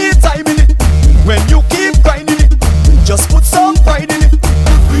 Watch me timing it, when you keep grinding it, just put some pride in it.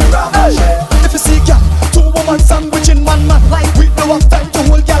 We ravage it. If you see ya, two woman sandwiching man, we don't have time to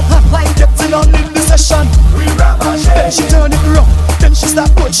hold y'all hand. Getting on in the session, we ravage it. Then she turn it round, then she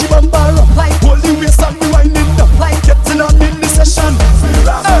start put she bumper up. Hold the waist and we winding down. Getting on in the session, we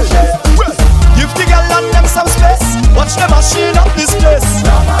ravage it. Well, give the girl and them some space. Watch them machine up this place.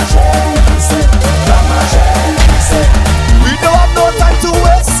 Ravage it, ravage it. We don't have no time to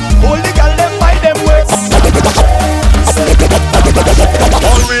waste. Hold the girl them by them waist.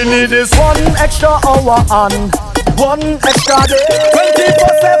 All we need is one extra hour and one extra day.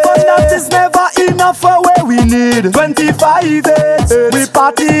 24/7, that is never enough for where we need. 25 days, we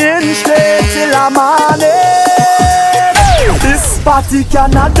partying straight till the morning. This party party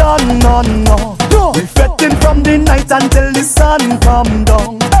cannot done, no. We fetting from the night until the sun come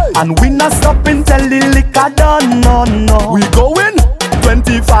down, and we not stopping till the liquor done, no. We going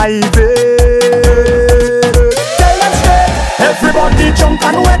 25 Tell them straight, everybody drunk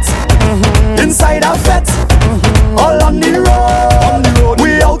and wet, inside a fet, all on the road.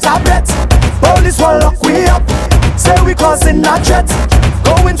 We out a bet, police will lock we up, say we causing a threat.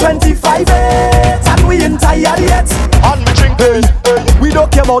 Going 25 and we ain't tired yet. And we drink, we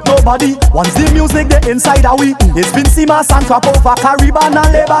don't care about nobody. Once the music they inside a we, it's been Sima, San Crapova, Caribbean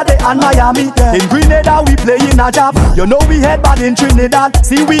and Labor Day and Miami. In Grenada we play in a job. You know we head bad in Trinidad.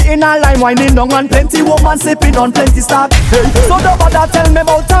 See we in a line winding down and plenty woman sipping on plenty stock. So don't bother tell me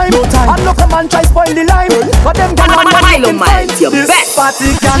about time. No time. And look a man try spoil the line, but them can on Milo, man, your this best.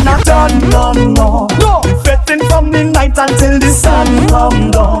 party cannot done, no. We fetting from the night until the sun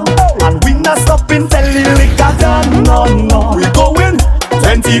come down, and we not stopping till the liquor done, no. We going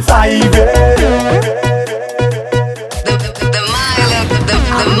 25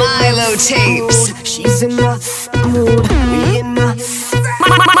 The Milo tapes. She's in the mood, we in the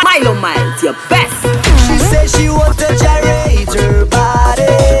Milo Miles, your best. She says she wants to gyrate her body.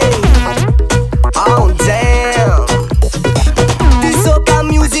 Oh damn. This soca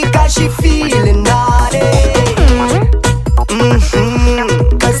music and she feeling naughty.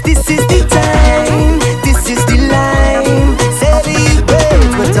 Cause this is the time, this is the line.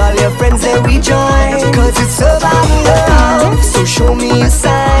 Celebrate with all your friends and we join. Cause it's about love, so show me a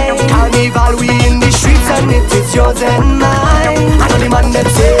sign. Carnival we in the streets and it is yours and mine. And all the man them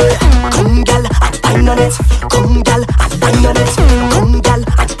say, come gal, and wine on it. Come gal, and wine on it. Come gal,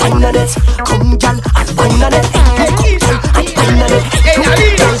 and wine on it. Come gal, and wine on it. Come gal, and wine on it. Come gal, and wine on it.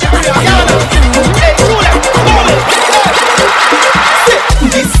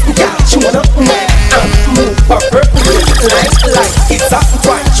 This girl, she wanna wine and move her like it's a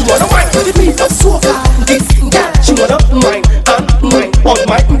wine. She wanna wine to the beat of soca. This girl, she wanna wine and wine on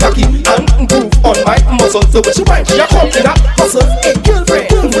my cocky and groove on my muscles. So when she wine, she a come in a hustle. Hey girlfriend,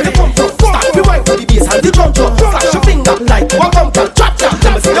 where you come from? Start the wine to the bass and the drum drum. Flash your finger like one come girl, drop down.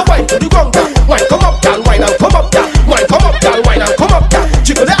 Let me see you wine to the ground girl. Wine come up girl, wine and come up girl. Wine come up girl, wine and come up girl.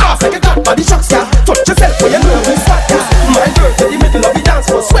 Jiggle the ass like a cat body shocks girl. Touch yourself when you know you start girl. My girl to the middle of the dance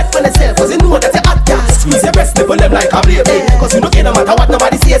floor, sweat when they sell, cause you know that you hot girl. Squeeze your breast, nipple them like a blade, cause you know no matter what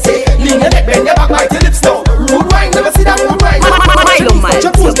nobody say. Lean your neck, bend your back, bite your lips now. Rude wine, never see that rude wine. Milo, man,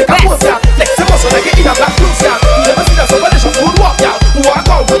 your pose, make a pose, girl. Flex your muscle like you in a black clothes, girl. Never see that so delicious food walk, girl. Walk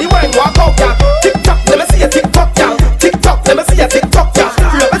out with the wine, walk out, girl. Tick tock, let me see a tick tock, girl. Tick tock, let me see a tick tock, girl.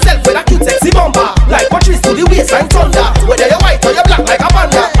 Free up yourself with a cute sexy bumper, like Patrice to the waistline thunder. Whether you're white or you're black like a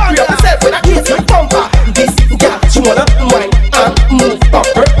panda. Free up yourself with a cute sweet bumper. This girl, she wanna wine and move up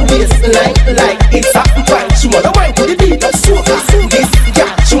her waistline like it's a wine. She wanna wine to the beat of soca. This girl,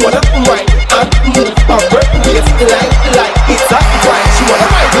 she wanna wine and move up her waistline like it's a wine. She wanna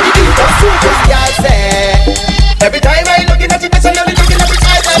wine to the beat of soca. Girl say, every time I looking at you, I'm looking at your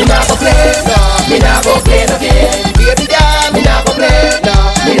eyes. Me nah go play, no. Me nah go play no game. Baby girl, me nah go play, no.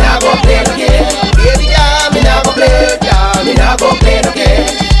 Me nah go play no game. Baby girl, me nah go play, girl. Me nah go play no game.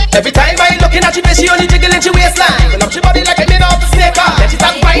 Every time I looking at you, she only jiggling she waistline. Fill up she body like a made of snake. Then she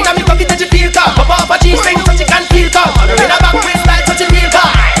start wine and me cocky till she feel calm. Pop off her G-string so she can feel calm. On her in her back waistline so she feel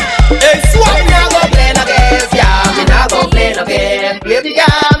calm. Hey, swap. Me nah go play no games, yeah. Me nah go play no game. Baby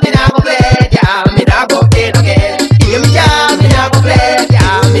girl, me nah go play, yeah. Me nah go play no game. Baby girl, me nah go play,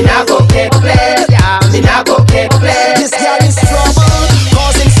 yeah. Me nah go play, yeah. Me nah go play. This girl is trouble,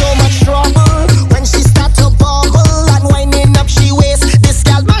 causing so much trouble. When she start to bubble and winding up she waist. This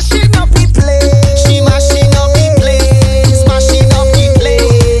girl mashing up the place. She mashing up the place, mashing up the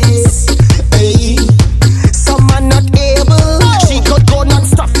place. Hey, some man not able. She could go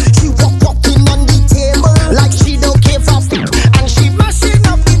non-stop. She walking on the table like she don't give a fuck. And she mashing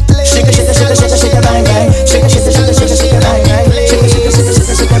up the place. Shake it, shake it, shake it, shake it, shake it, bang, bang. Shake it, shake it, shake it, shake it, shake it, bang, bang. Shake it, shake it, shake it, shake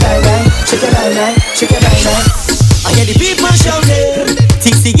it, shake it, bang, bang. Shake it, bang, bang. Shake it, bang, bang. I hear the people shouting,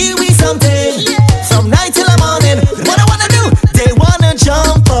 TC give me something. From night till the morning, what I wanna do? They wanna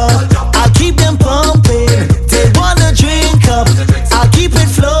jump up, I'll keep them pumping. They wanna drink up, I'll keep it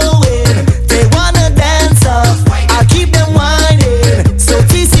flowing. They wanna dance up, I'll keep them whining. So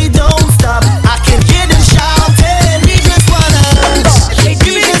TC don't stop, I can hear them shouting. We just wanna, we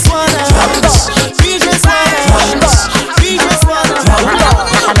just wanna, we just wanna, we just wanna.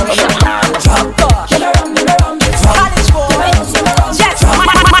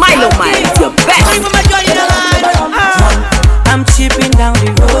 Milo Miles, your best. I'm chipping down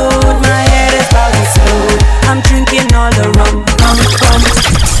the road, my head is bowing slow. I'm drinking all the rum.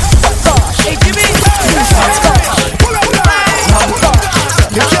 Hey Jimmy,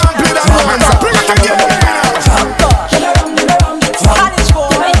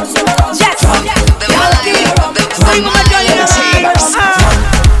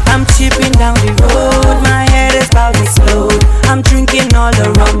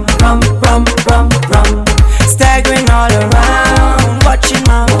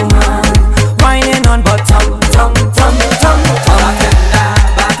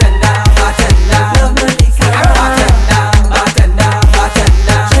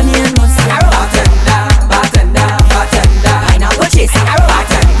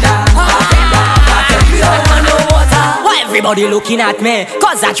 Everybody looking at me,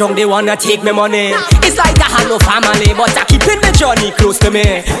 cause I drunk they wanna take me money. It's like I have no family, but I keeping the journey close to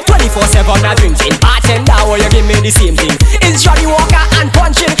me. 24/7 I drinking, bartender, oh you give me the same thing. It's Johnny Walker and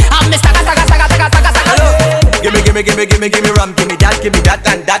punching, I'm Mr. Give me rum, give me that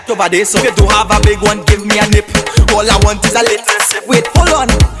and that over there. So if you do have a big one, give me a nip. All I want is a little sip. Wait, hold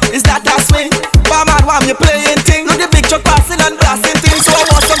on, is that a swing? Why man, why you playing thing? Look the big truck passing and blasting things. So I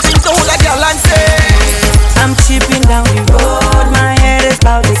want something to hold a girl and say I'm chipping down the road, my head is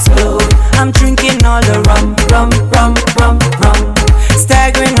about to explode. I'm drinking all the rum.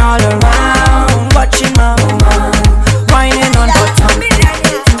 Staggering all around, watching my woman whining on her tongue.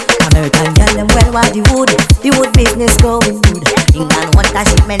 American girl them well what the wood business going good. England want a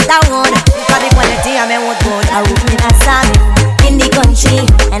shipment I want. For the quality I would good. I would be a salmon in the country,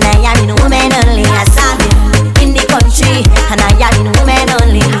 and I am in women only. A salmon in the country, and I am in women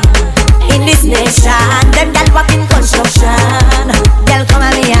only. In this nation, them girl work in construction. Girl come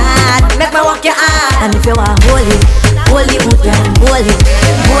on me hard, make me walk your hard. And if you are holy wood girl, holy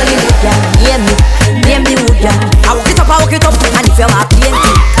wood girl, name the wood girl. I walk it up, and if you are paint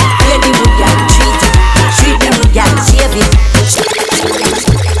the wood girl, treat the wood girl, shave it.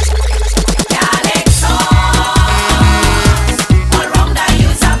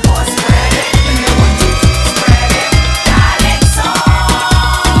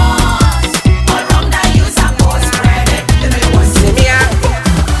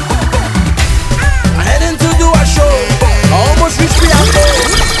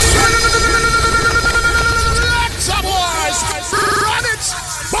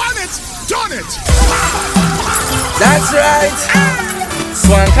 That's right.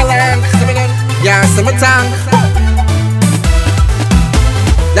 Swankaland, yeah, summertime.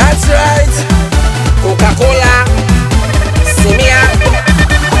 That's right. Coca-Cola, see me out.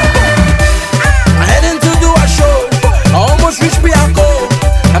 I'm heading to do a show. I almost reached Bianco.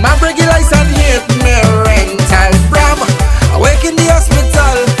 I'm a regular and hit me rental bram. I wake in the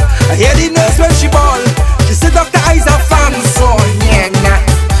hospital. I hear the nurse when she ball. She said Dr. Eyes are fan, so yeah, nah.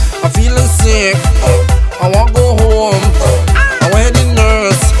 I'm feeling sick. I wanna go home. I want the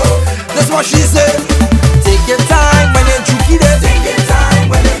nurse. That's what she said. Take your time when you're juky there. Take your time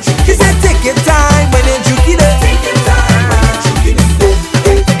when you're juky. She said take your time when you're juky there. Take your time when you're juky there.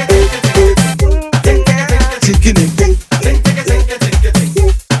 Juky there.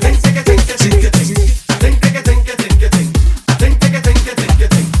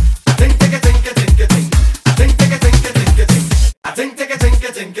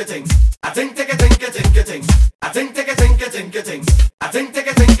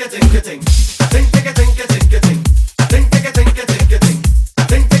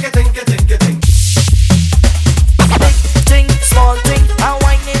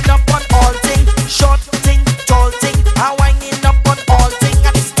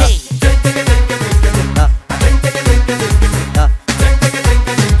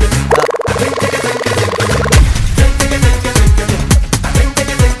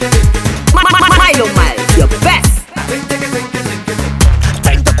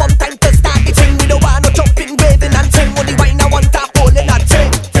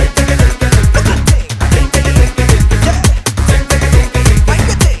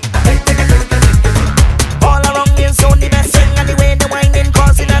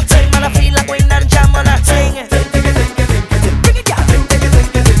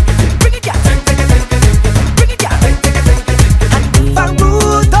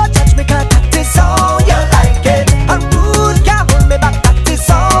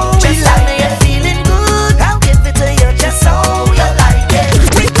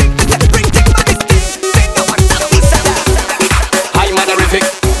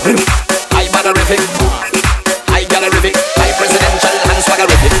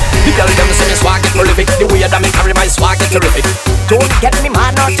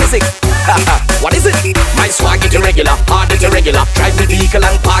 What is it? My swag it irregular, hard it irregular. Drive the vehicle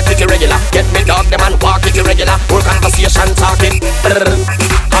and park it irregular. Get me dog them and walk it irregular. Work conversation talking.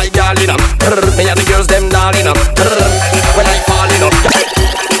 Hi darling up. Me and the girls them darling up. When I fall in up.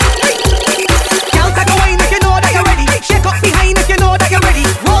 Girl, take a wine if you know that you're ready. Shake up behind if you know that you're ready.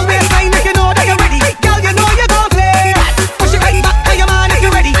 Roll waistline if you know that you're ready. Girl, you know you gon' play. Push it right back to your man if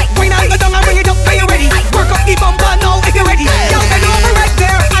you're ready. Wind and go down and bring it up when you're ready. Work up the bumper now if you're ready. Girl, bend over right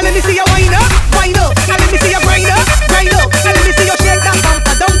there and let me see you wind up, wind up. And let me see you grind up, grind up. And let me see you shake that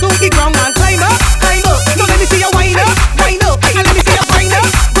bumper.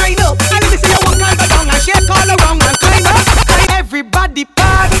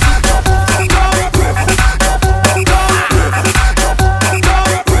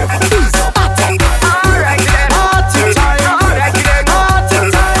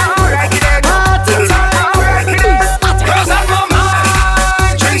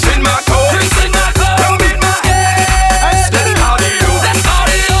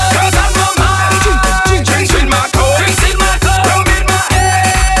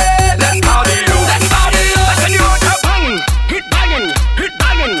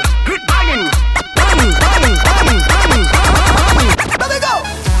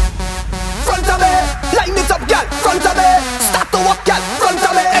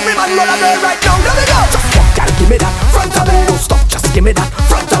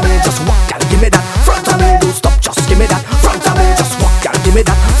 give me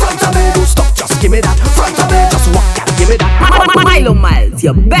that. Front of me, don't stop, just give me that. Front of me, just walk, girl, give me that. Milo Miles,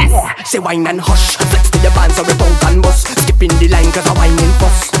 your best. Say wine and hush, flex to the bands so we bounce and bust. Skipping the line cause I whining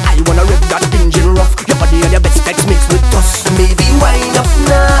fuss. I wanna rip that engine rough. Your body and your best legs mixed with dust. Baby wine up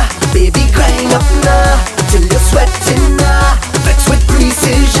now, baby grind up now, till you're sweating now. Flex with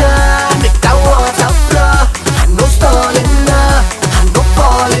precision, make that water flow. And no stalling now, and no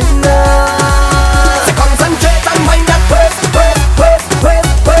falling now. So concentrate and wind that waist, waist, waist, waist,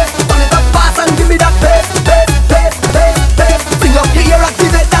 waist. Turn it up fast and give me that pace, pace, pace, pace, pace. Bring up your ear,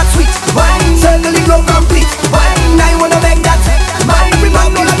 activate that sweet wine. Circling round complete wine. I wanna make that mine. Every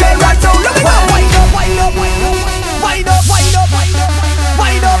man knows get right down. Let me go. Wind up, wind up, wind up, wind up, wind up, wind up,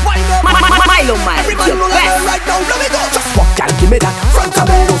 wind up, wind up. Milo Miles, every man your knows best. get right down. Let me go. Just walk, girl, give me that. Front of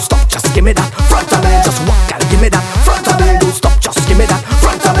me, don't stop. Just give me that. Front of me, just walk, girl, give me that. Front of me, don't stop. Just give me that.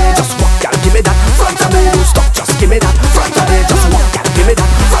 Front of me, just walk, girl, give me that. Front of me, don't stop. Just give me that. Front of me, just walk, girl, give me that.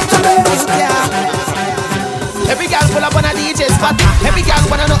 Front of me, don't stop. Every girl pull up on a DJ spot. Every girl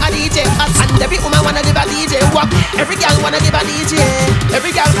wanna know a DJ hot. And every woman wanna give a DJ walk. Every girl wanna give a DJ.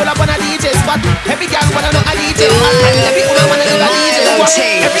 Every girl pull up on a DJ spot. Every girl wanna know a DJ hot. And every woman wanna give a DJ walk.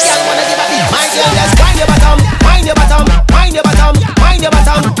 Every girl wanna give a DJ. My girl, just wind your bottom, wind your bottom, wind your bottom, wind your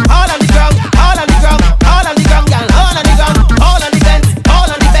bottom. All on the ground, all on the ground, all on the ground, girl. All on the ground, all on the fence, all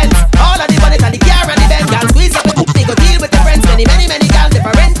on the fence, all on the bonnet and the car and the bed. Girl, squeeze up with the go deal with the friends. Many, many, many girls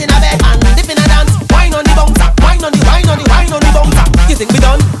different in a bed and dip in a dance. Wine on the bouncer, wine on the, wine on the, wine on the bouncer. You think we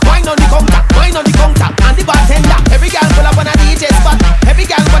done? Wine on the counter, wine on the counter, and the bartender. Every girl pull up on a DJ spot. Every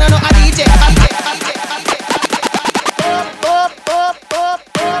girl wanna know a DJ.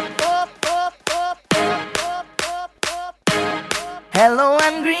 Hello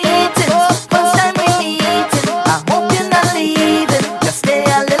and greetings, first time we meeting. I hope you're not leaving, just stay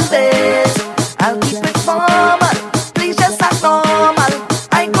a little bit. I'll keep it formal, please just act normal.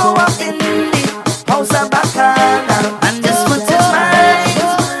 I go up in the house of Bacchanal, and this foot is mine.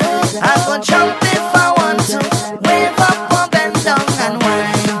 I go jump if I want to, wave up or bend down and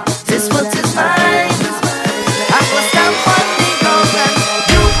whine. This foot is mine. I go stamp on the ground and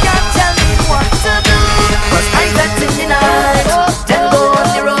you can't tell me what to do, 'cause I bet in the night. Then go on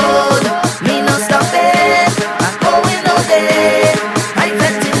the road, me no stop it. I'm going all day. I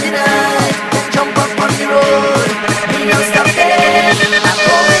bet in the night. Then jump up on the road, me no stop it. I'm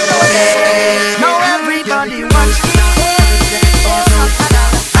going all day. Now everybody watch me.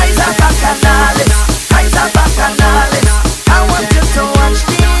 Eyes are Bacchanales, eyes are Bacchanales. I want you to watch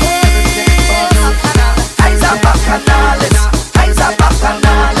me. Eyes are Bacchanales, eyes are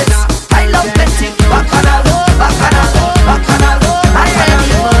Bacchanales. I love plenty Bacchanal, Bacchanal, Bacchanal. I ready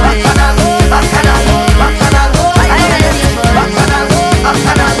for it. Bacchanal, Bacchanal, Bacchanal. I ready for it. Bacchanal,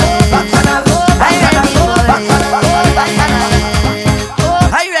 Bacchanal, Bacchanal. I ready for it. Bacchanal.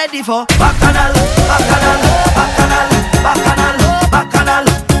 I ready for Bacchanal, Bacchanal, Bacchanal, Bacchanal,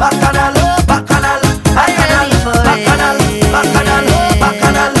 Bacchanal, Bacchanal, Bacchanal. I ready for it. Bacchanal, Bacchanal,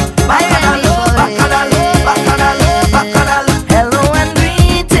 Bacchanal, Bacchanal, Bacchanal, Bacchanal. Hello and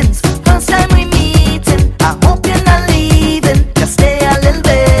greetings, first time we meeting. I hope you're not leaving, just stay a little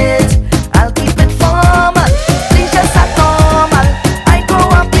bit. I'll keep it formal, please just act normal. I grow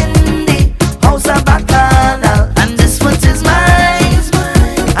up in the house of Bacchanal, and this foot is mine.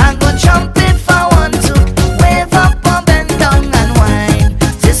 I go jump if I want.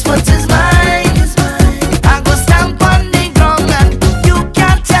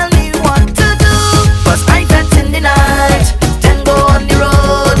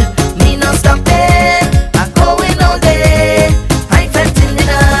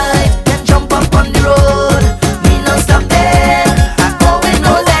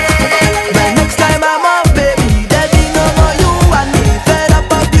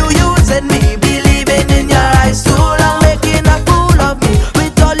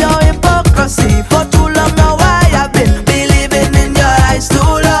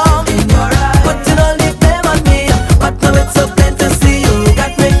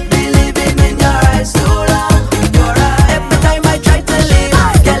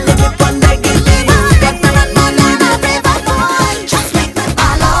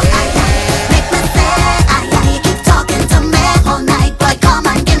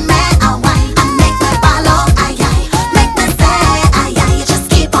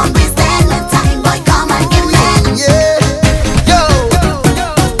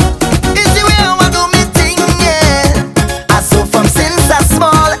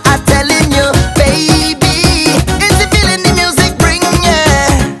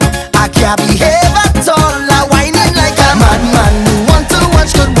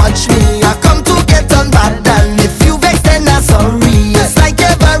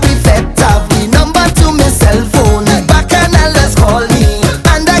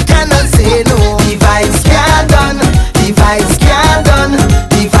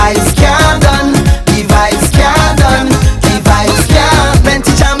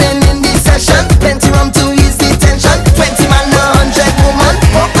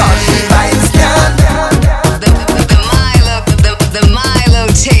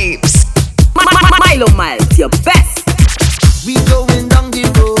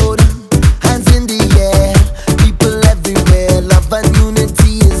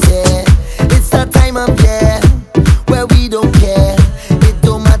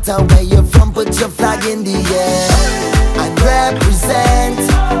 in the air and represent.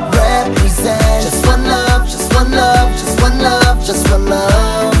 Just one love, just one love, just one love, just one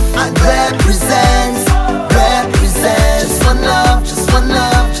love. And represent. Just one love, just one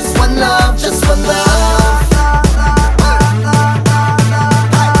love, just one love, just one love.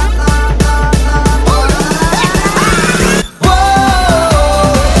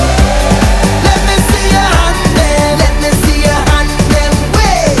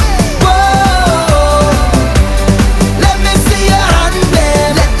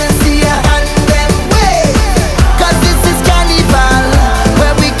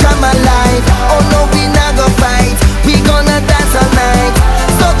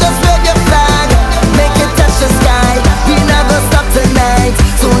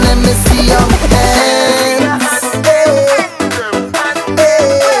 See your hands,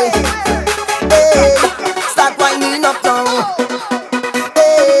 start winding up now.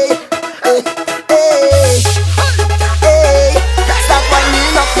 Start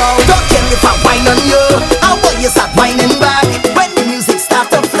winding up now. Don't care if I whine on you, I want you start whining back. When the music start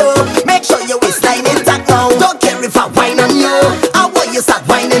to flow, make sure your waistline intact now. Don't care if I whine on you, I want you start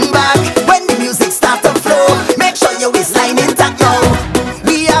whining back. When the music start to flow, make sure your waistline intact now.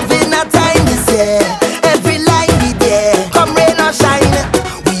 Every line be there, come rain or shine,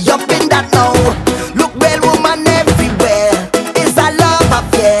 we up in that now. Look well, woman everywhere, it's a love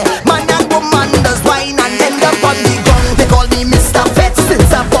affair. Man and woman does wine and end up on the ground. They call me Mr. Fett,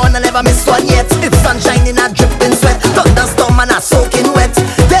 since I'm born I never miss one yet. If sunshine in a dripping sweat, thunderstorm and a soaking wet.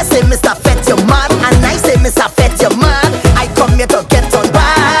 They say Mr. Fett you're mad, and I say Mr. Fett you're mad. I come here to get on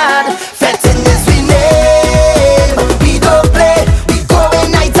bad. Fetting is we name, we don't play, we going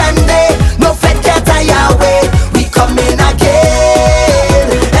night and day. No fed get away, we coming again.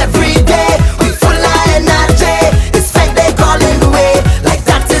 Every day, we full of energy. It's fed they calling the way, like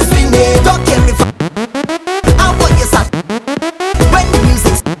that is we name. Don't care if I want you start. When the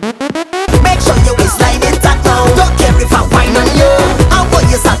music's, make sure your waistline intact now. Don't care if I whine on you, I want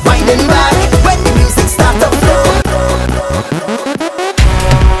you start whining back. When the music start to flow.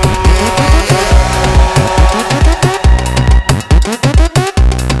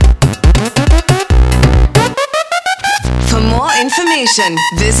 Information,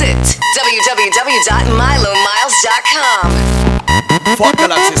 visit www.milomiles.com. Fuck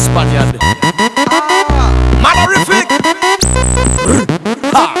Galaxy Spaniard. Malorific.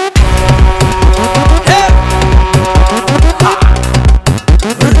 Ha. Hey. Ha.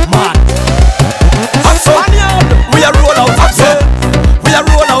 Man. Spaniard. We are roll out Axel. We are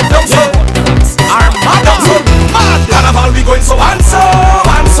roll out Dumso. Armada. Mad. Carnival we going so and so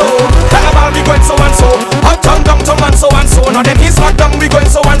and so. Carnival we going so and so. Uptown, downtown and so and so. Now them he's locked down we going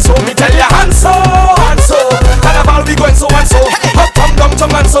so and so. Me tell ya and so and so. Carnival we going so and so. Uptown,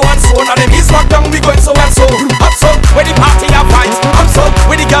 downtown and so and so. Now them he's locked down we going so and so. Up so where the party have vibes. Up so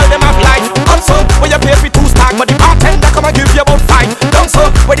where the girl them have life. Up so where you pay for 2 stars, but the bartender come and give you about 5. Down so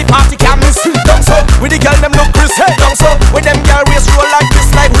where the party can miss. Down so where the girl them look Chris. Hey, down so where them girl waist roll like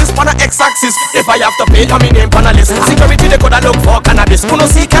this, like wrist on a X-axis. If I have to pay, I mean name on a list. Security they coulda look for cannabis. Who no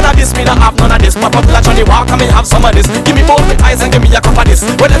see cannabis, me not have none of this. Pop up like Johnny Walker, me have some of this. Give me both with eyes and give me a cup of this.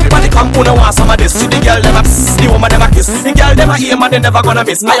 When everybody come, who no want some of this. See the girl them a psst, the woman them a kiss. The girl them a aim and they never gonna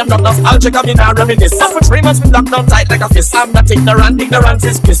miss. I am not enough, I'll check up in a reminisce. For 3 months we locked down tight like a fist. I'm not ignorant, ignorance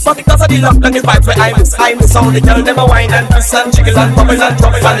is piss. But because of the lockdown, the vibes where I miss all the girl them a wine and twist and jiggle and bubble and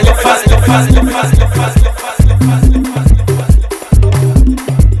drop it and look fast, look fast, look fast, look fast, look fast, look fast, look fast.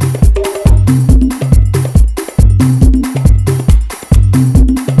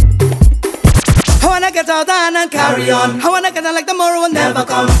 Get out and carry on. I wanna get on like tomorrow will never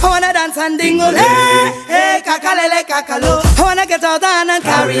come. I wanna dance and dingle. Hey, hey, kakalele kakalo. I wanna get out and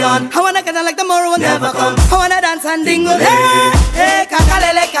carry on. I wanna get on like tomorrow will never come. I wanna dance and dingle. Hey, hey,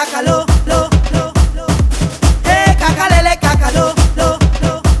 kakalele kakalo. Lo, lo, lo. Hey, kakalele kakalo. Lo,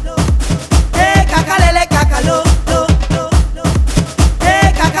 lo, lo. Hey, kakalele kakalo. Lo, lo, lo.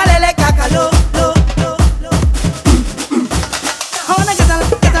 Hey, kakalele kakalo. Lo, lo, lo. I wanna get on,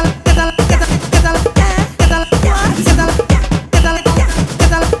 get on, get on, get on, get on.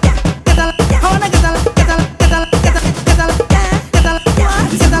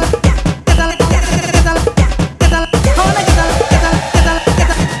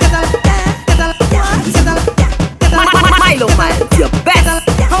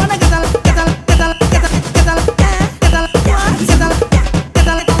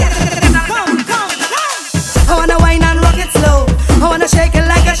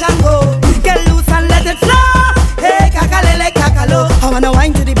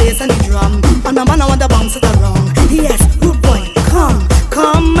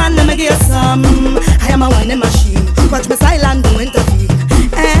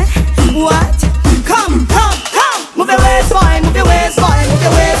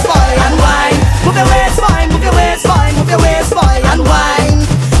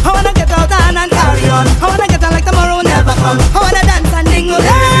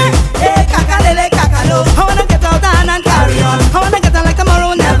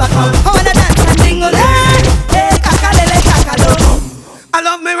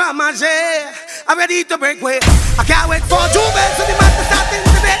 break way. I can't wait for Juve so the man to start in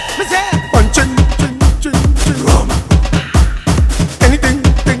the bed. Me say, one chin, rum. Anything,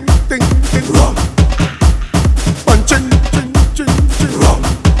 ting, rum. One chin, rum.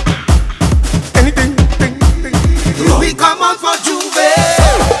 Anything, ting, rum. We come on for Juve.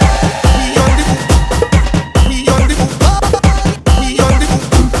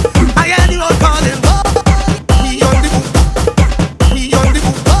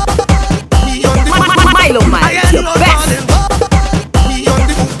 Milo Miles, your best.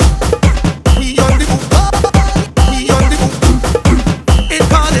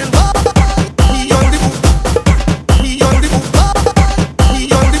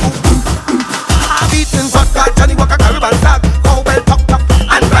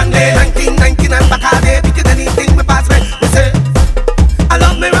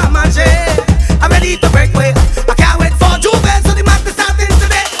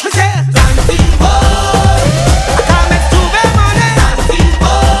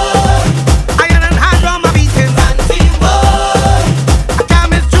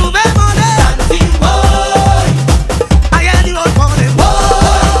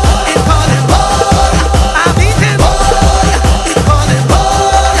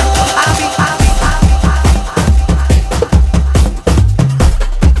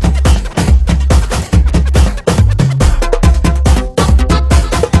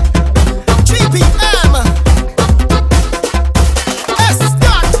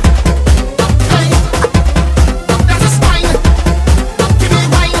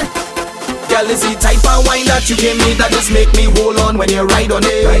 You give me that just make me hold on when you ride on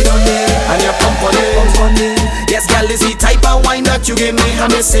it, and you pump on it. Yes, girl, is the type of wine that you give me,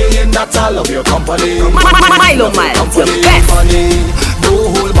 and you're saying that I love your company. Milo Miles, your best.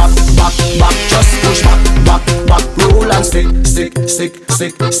 Don't hold back, just push back, roll and stick.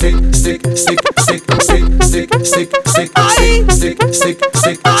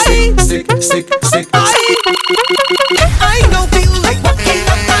 I don't feel like walking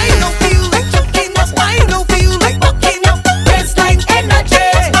up, I don't feel like chucking up, I don't feel like walking up, waistline energy.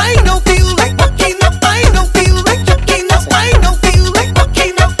 I don't feel like walking up, I don't feel like chucking up, I don't feel like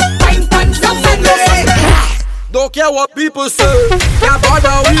walking up, fine pants up and don't care what people say, can't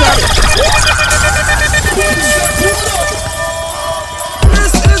bother we are.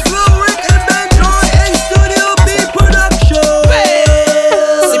 This is Lil Rick and Benjo in Studio B production.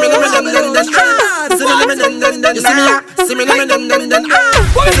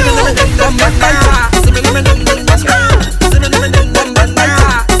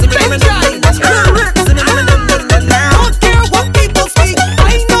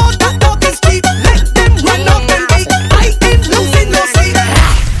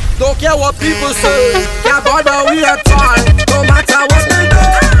 People say, can't bother we at all. No matter what they do,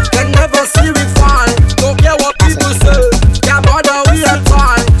 they never see we fall. Don't care what people say, can't bother we at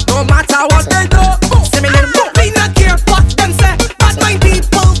all. No matter what they do, we not care what them say. Bad mind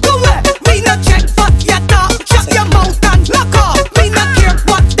people go away. We not check what you talk. Shut your mouth and lock off. We not care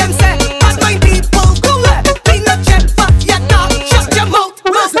what them say. Bad mind people go away. We not check what you talk. Shut your mouth.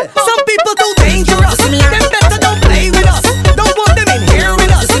 Some people too dangerous. Them better don't play with us. Don't want them in here with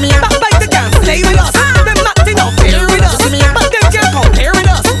us. Play with us, them nothing no fear with us, but them can't compare with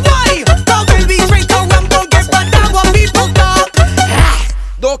us. Why? How will we drink a rum, don't get what down what people talk?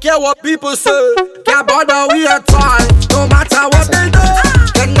 don't care what people say, can't bother we at all. No matter what they do,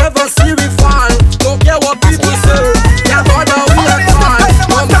 they never see we fall. Don't care what people say, can't bother we at all.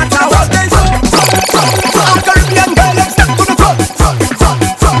 No matter what they do. All Caribbean girl, let's step to the front.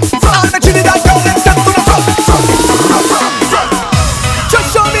 All the Trinidad girl, let's step to the front. Just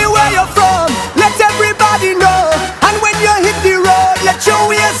show me where you're from, let everybody know. And when you hit the road, let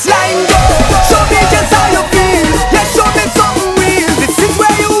your waistline go. Show me just how you feel, yeah, show me something real. This is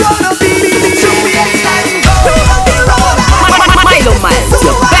where you wanna be. Let your waistline go. Milo Miles,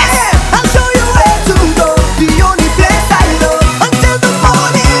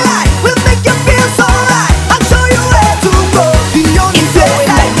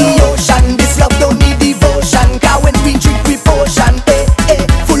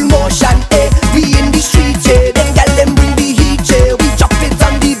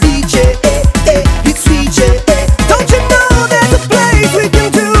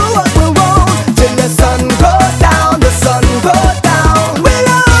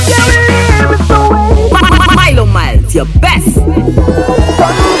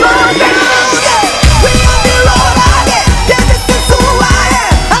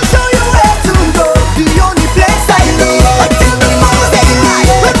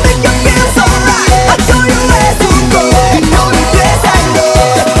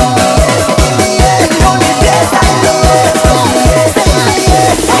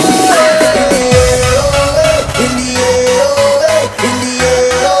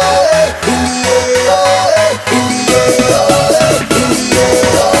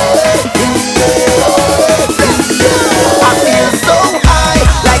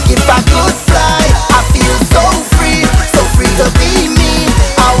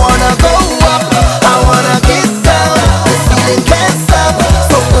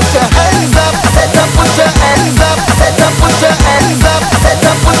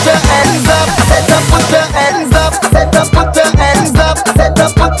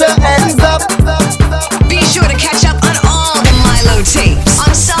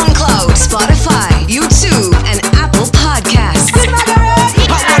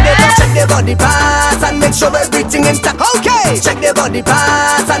 body parts and make sure everything intact. Okay, check the body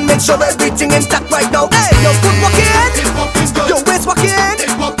parts and make sure everything intact right now. Hey, your foot walking, your waist walking,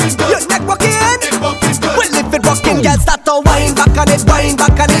 your neck walking. Well, if it walking, girl, start to wind back on it, wind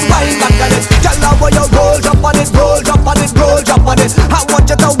back on it, wind back on it. Girl, now when you roll, drop on it, roll, drop on it, roll, drop on it. I want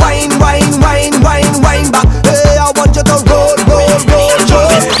you to wind, wind, wind, wind, wind back. Hey, I want you to roll, roll, roll,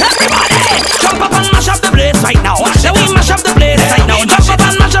 roll. Everybody, jump up and mash up the place right now. Shall we mash up the place right now? Jump up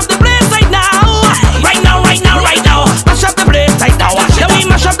and mash up the place right now. Right now, right now, right now. Mash up the place right now. Shall we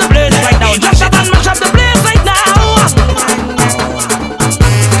mash up the place right now? Jump up and mash up the place right now.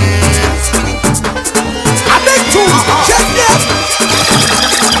 I make two. Check them.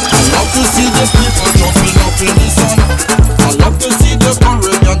 I love to see the people jumping up in the sun. I love to see the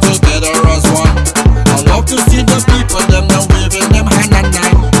Caribbean together as one. I love to see the people them now waving them hand and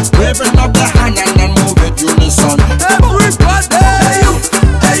hand, waving up their hand and then move it to the sun. Everybody. Hey you,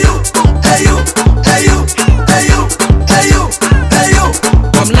 hey you, hey you, hey you, hey you, hey you, hey you.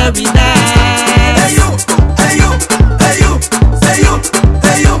 Come let me dance. Hey you, hey you, hey you, hey you,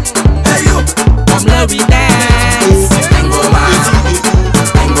 hey you, hey you. Come let me dance. Engoma,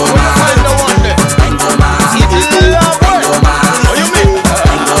 Engoma, Engoma, Engoma. Oh, you mean?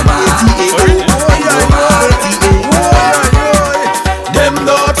 Engoma, Them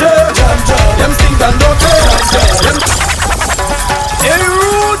daughter, them stink and daughter. Hey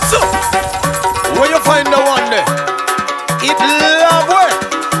roots, where you find the one there? It love where?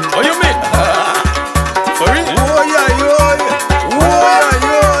 Oh, you mean? For real? Oh yeah, oh yeah.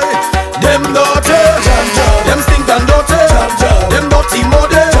 Them daughter, them stink and daughter. Them dirty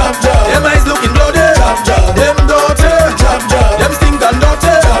mother, them eyes looking bloody. Them daughter, them stink and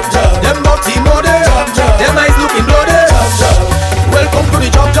daughter. Them dirty mother, them eyes looking bloody. Welcome to the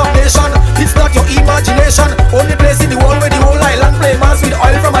Job Nation. It's not your imagination. Only place in the world where the whole island play mass with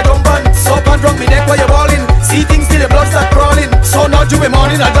oil from a dump pan. Soap and drunk me neck while you're balling. See things till the blood start crawling. So now you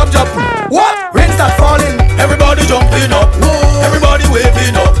morning a job. What? Rain start falling. Everybody jumping up. Everybody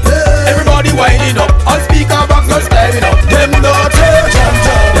waving up. Everybody winding up. All speaker box girls climbing up. Them daughter,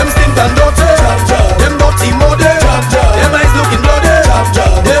 them stink and daughter. Them dirty mother, them eyes looking bloody.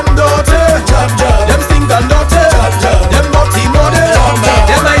 Them daughter, them stink and daughter. Them dirty mother,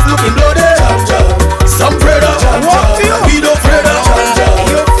 them eyes looking bloody. Some predator, we don't predator.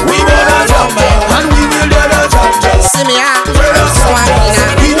 We gonna jump and we will never jump. See me out. We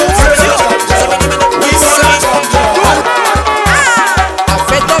don't predator. We gonna jump. I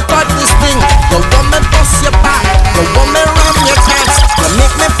fed up on this thing. The woman bust your back. The woman ram your pants. You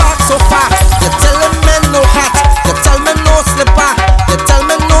make me back so fast. You telling me no hat. You tell me no slipper. You tell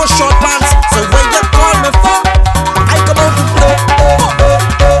me no short pants. So when you call me for, I come out to play.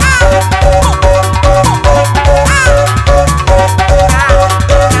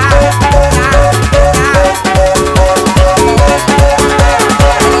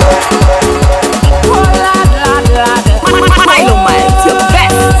 Milo Miles, your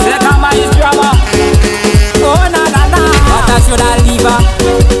best. Second my drama. Oh na na na. But I should I leave her?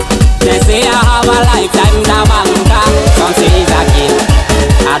 They say I have a lifetime in a banker. Some say it's a game.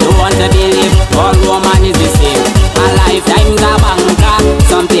 I don't want to believe all woman is the same. A lifetime in a banker.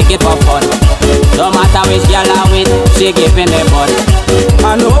 Some take it for fun. No matter which girl I with, she giving the bud.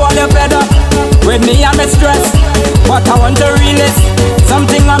 I know all the fed up with me and my stress, but I want to release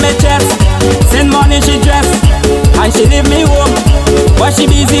something on my chest. Send money she dress, and she leave me home, but she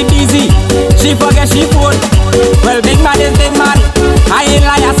busy. She forget she phone. Well, big man is big man. I ain't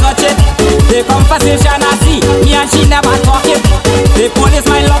lie, I such it. The conversation I see, me and she never talk it. The police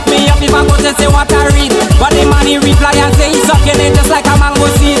might lock me up if I go to say what I read, but the man he reply and say he's sucking it just like a mango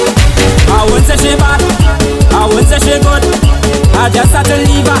seed. I won't say she bad, I won't say she good. I just had to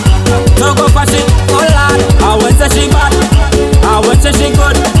leave her to go for shit. Oh Lord, I won't say she bad, I won't say she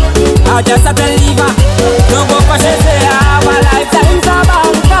good. I just had to leave her to go for shit. Say I have a lifetime's a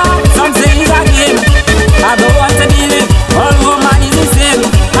banker. Some say it's a game. I don't want to believe all woman is the same.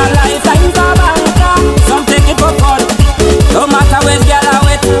 A lifetime's a banker. Some take it for fun. No matter which girl I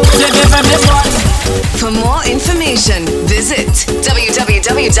with, she give me fun. For more information, visit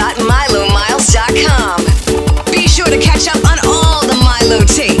www.milomiles.com. Be sure to catch up on all the Milo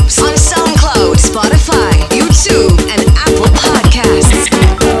tapes on SoundCloud, Spotify, YouTube, and Apple Podcasts.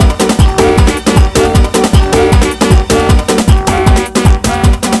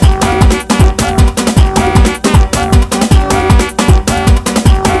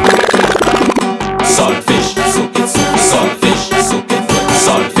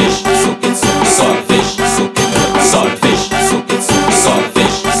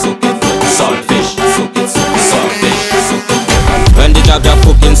 job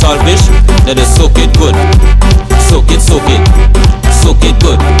cooking saltfish, let us soak it good. Soak it, soak it, soak it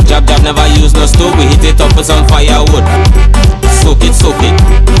good. Jab never use no stove, we hit it up with some firewood. Soak it, soak it,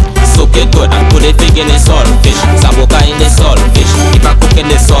 soak it good. And put it big in the saltfish, Saboka in the saltfish. If I cook in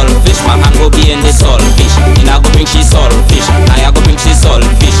the saltfish, my hand will be in the saltfish. And I go bring she saltfish, I go bring she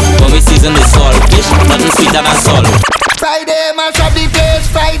saltfish. When we season the saltfish, nothing sweeter than salt. Friday, mash up the place.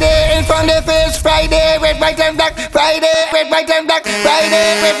 Friday, in front of the face. Friday, red, white and black. Friday, red, white and black.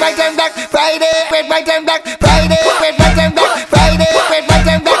 Friday, red, white and black. Friday, red, white and black. Friday, red, white and black. Friday, red, white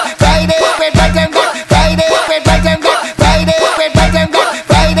and black. Friday, red, white and black. Friday, red, white and black. Friday, red, white and black.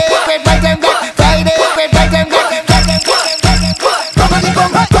 Friday, red, white and black. Friday, red, white and black. Come on,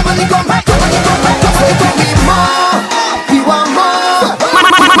 come on, come on, come on, come on, come on. We more, we want more.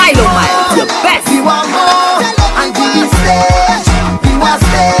 Milo Miles, your best. We want more.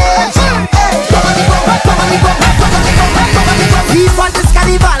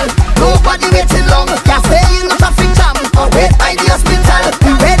 Nobody waiting long, can't stay in the traffic jam or wait by the hospital.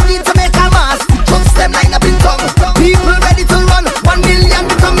 We ready to make a mass, trucks them line up in tongue. People ready to run, 1 million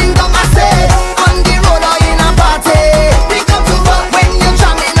coming down. I say, on the road or in a party, we come to work when you're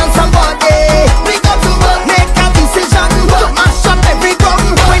jamming on somebody. We come to work, make a decision to mash up every gun.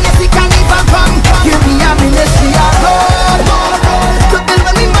 When you see carnival come, give me a ministry of road. To build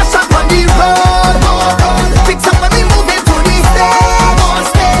when we mash up on the road. Fix up when we move into the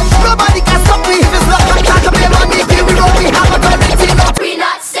stage. Nobody can stop me if it's not like that. Come here, money, here we go, we have authority now. We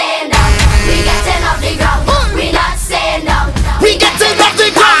not staying down, we getting off the ground. We not staying down, we getting off the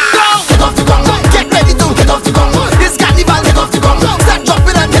ground. Get off the ground, get ready to get off the ground. This carnival, get off the ground. Start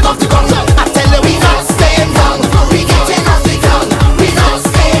jumping and get off the ground. I tell you, we not staying down. we getting off the ground. We not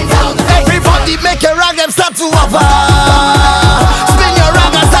staying down. Everybody make your rag and start to hover. Spin your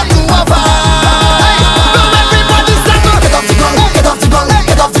rag and start to hover. Now everybody start to get off the ground, get off the ground,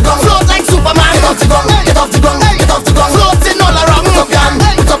 get off the ground. Float like Superman, get off the ground, get off the ground, get off the ground. Floating all around, put up your hand,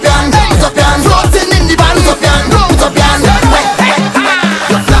 put up your hand, put up your hand. Floating in the band, put up your hand, put up your hand.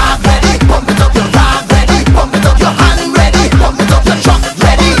 Your flag ready, pump it up, your flag ready, pump it up, your hand ready, pump it up, your truck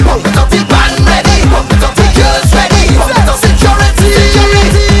ready, pump it up, the band ready, pump it up, the girls ready, pump it up, security,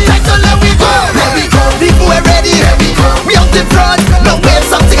 security. Take the let we go, people we're ready, we out the front. Now wave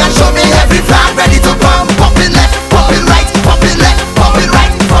something and show me every flag ready to pump, pump it left, pump it right, pump it left, pump it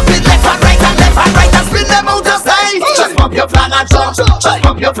right, pump it left and right and left and right and spin them out of sight. Just pump your flag and jump, just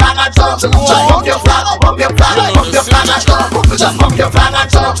pump your flag and jump, just pump your flag, pump your flag, pump your flag and jump, just pump your flag and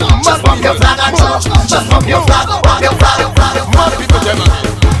jump, just pump your flag and jump, just pump your flag, pump your flag, pump your flag.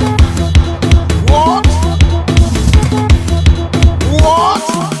 What? What?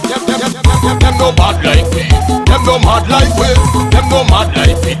 Them no bad like me. Them no mad like we. Them no mad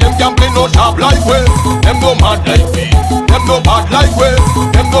like me. Them can't play no sharp like we. Them no mad like me. Them no bad like we.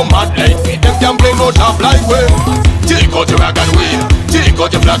 Them no mad like me. Them can't play no sharp like we. Take out your rag and wave. Take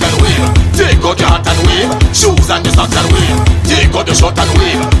out your flag and wave. Take out your hat and wave. Shoes and your socks and wave. Take out your shirt and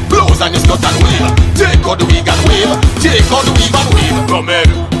wave. Blouse and your skirt and wave. Take out the wig and wave. Take out the weave and wave. Rum head,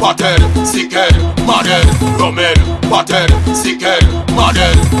 fat head, sick head, mad head. Rum head, fat head, sick head, mad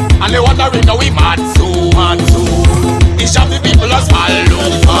head. And they wondering now we mad so and so. Each of the people are smile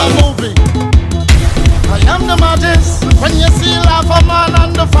over. I am the maddest. When you see laugh a man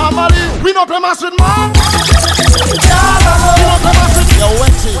and the family, we no play mass with man. We no play mass with. Yo,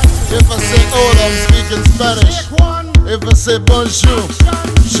 Wenty, if I say old, I'm speaking Spanish. If I say bonjour,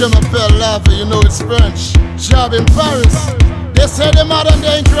 je m'appelle lave, you know it's French. Job in Paris. They say the mad and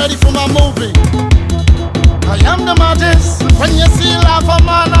they ain't ready for my movie. I am the maddest. When you see laugh a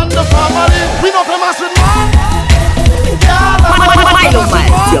man and the family, we no play mass with man. Milo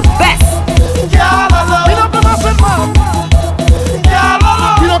Miles, your best. We don't play mass with man.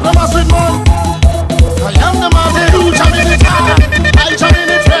 We don't play mass with man. I am the man. You jamming it hard, I jamming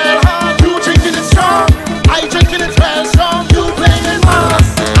it real hard. You drinking it strong, I drinking it real strong. You playing it mass,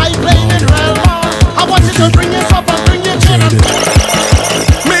 I playing it real hard. I want you to bring it up and bring it in.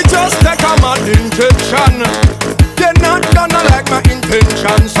 Me just take a mad injection. They're not gonna like my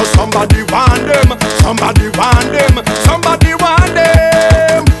intention. So somebody want them, somebody want them, somebody want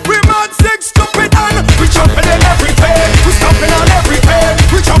them. We mad sick, stupid and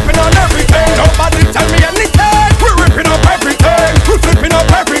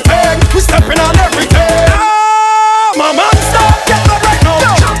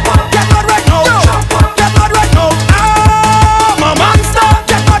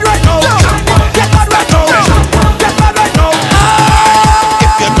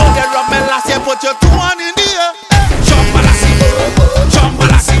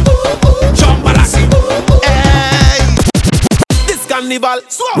carnival.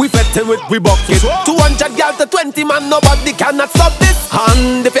 We fetting with we bucket. 200 girls to 20 man, nobody cannot stop this.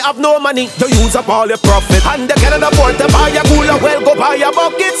 And if you have no money, you use up all your profit. And they cannot afford to buy a cooler, well go buy a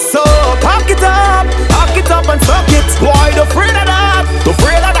bucket. So pack it up and suck it. Boy, don't afraid of that, don't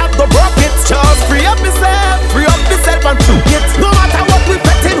afraid of that, don't broke it. Just free up yourself and took it. No matter what we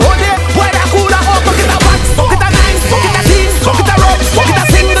fetting, hold it. Whether a cooler or bucket of wax, bucket of nine, bucket of teen, bucket of rum, bucket of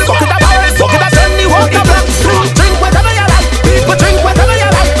single, bucket of barrel, bucket of trendy, water black. Drink whatever you like, people drink whatever you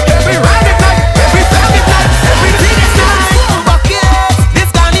like. Every ride at night, every flag at night, everything is nice. Bucket, this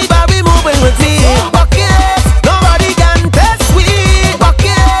carnival we moving with me. Bucket, nobody can test we.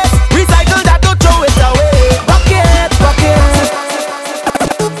 Bucket, recycle that, don't throw it away. Bucket, bucket.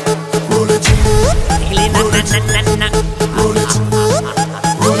 Roll it, roll it, roll it,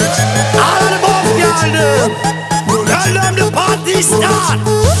 roll it. All the boys, y'all, tell them the party start.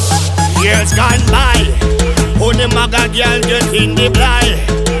 Years gone by, who the maga girl get in the blind.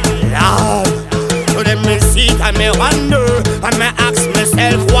 Lord, so them me see it and me wonder, and me ask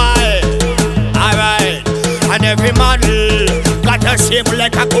myself why. Alright, and every model got a shape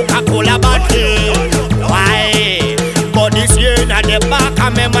like a Coca-Cola bottle. Why? But this year in the back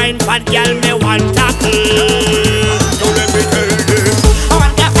of my mind, fat girl me want tackle. So let me tell them, I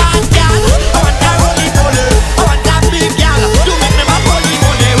want a fat girl, I want a roly-poly, I want a big girl, to make me my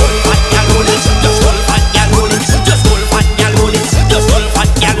poly-moly. Roll fat girl, roll it, just roll fat girl, roll it, just roll fat girl, roll it, just roll fat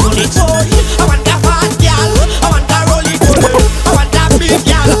girl, roll it. I want a fat girl, I want a roly-poly, I want a big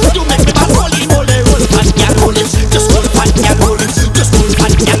girl, to make me my poly-moly. Roll fat girl, roll it, just roll fat girl, roll it, just roll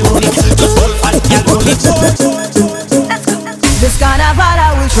fat girl, roll it, just roll fat girl, roll it. This carnival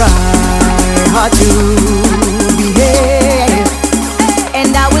I will try hard to behave,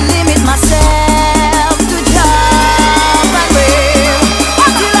 and I will limit myself to jump and rave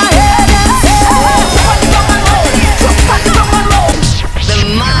until I hear The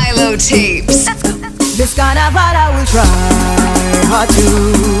Milo tapes. this carnival I will try hard to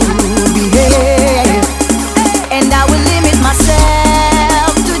behave, and I will limit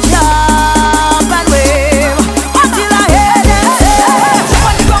myself to jump and rave until I hear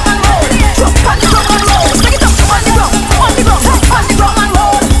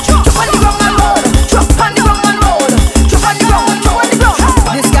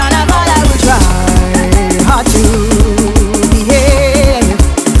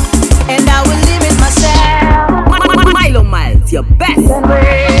Milo Miles, your best.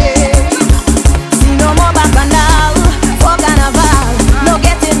 see no more bacchanal for carnival, no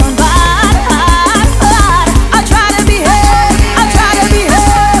getting on bad. I try to behave, I try to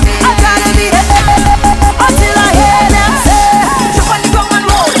behave, I try to behave until I hear them say, jump on the ground and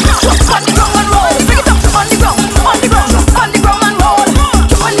roll, jump on the ground and roll, bring it up on the ground, on the ground, on the ground and roll,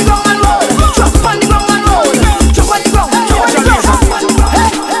 jump on the ground and roll, jump on the ground and roll, jump on the ground, jump on the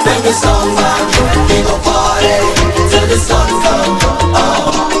ground. When the sun down, we go party till the sun come. Oh,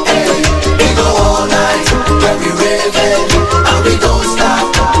 hey, we go all night when we raving and we don't stop.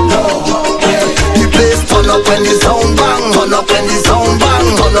 No, hey. The place turn up when the sound bang, turn up when the sound bang,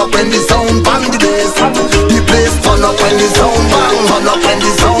 turn up when the sound bang the bass. The place turn up when the sound bang, turn up when the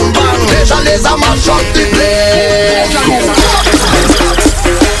sound bang. Nation is a mash up the place.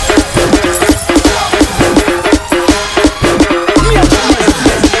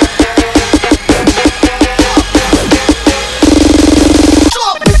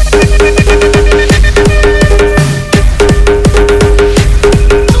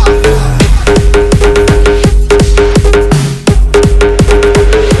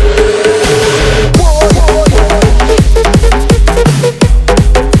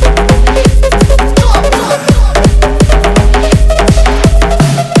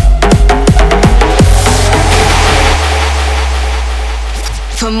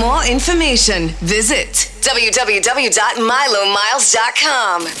 For more information, visit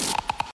www.milomiles.com.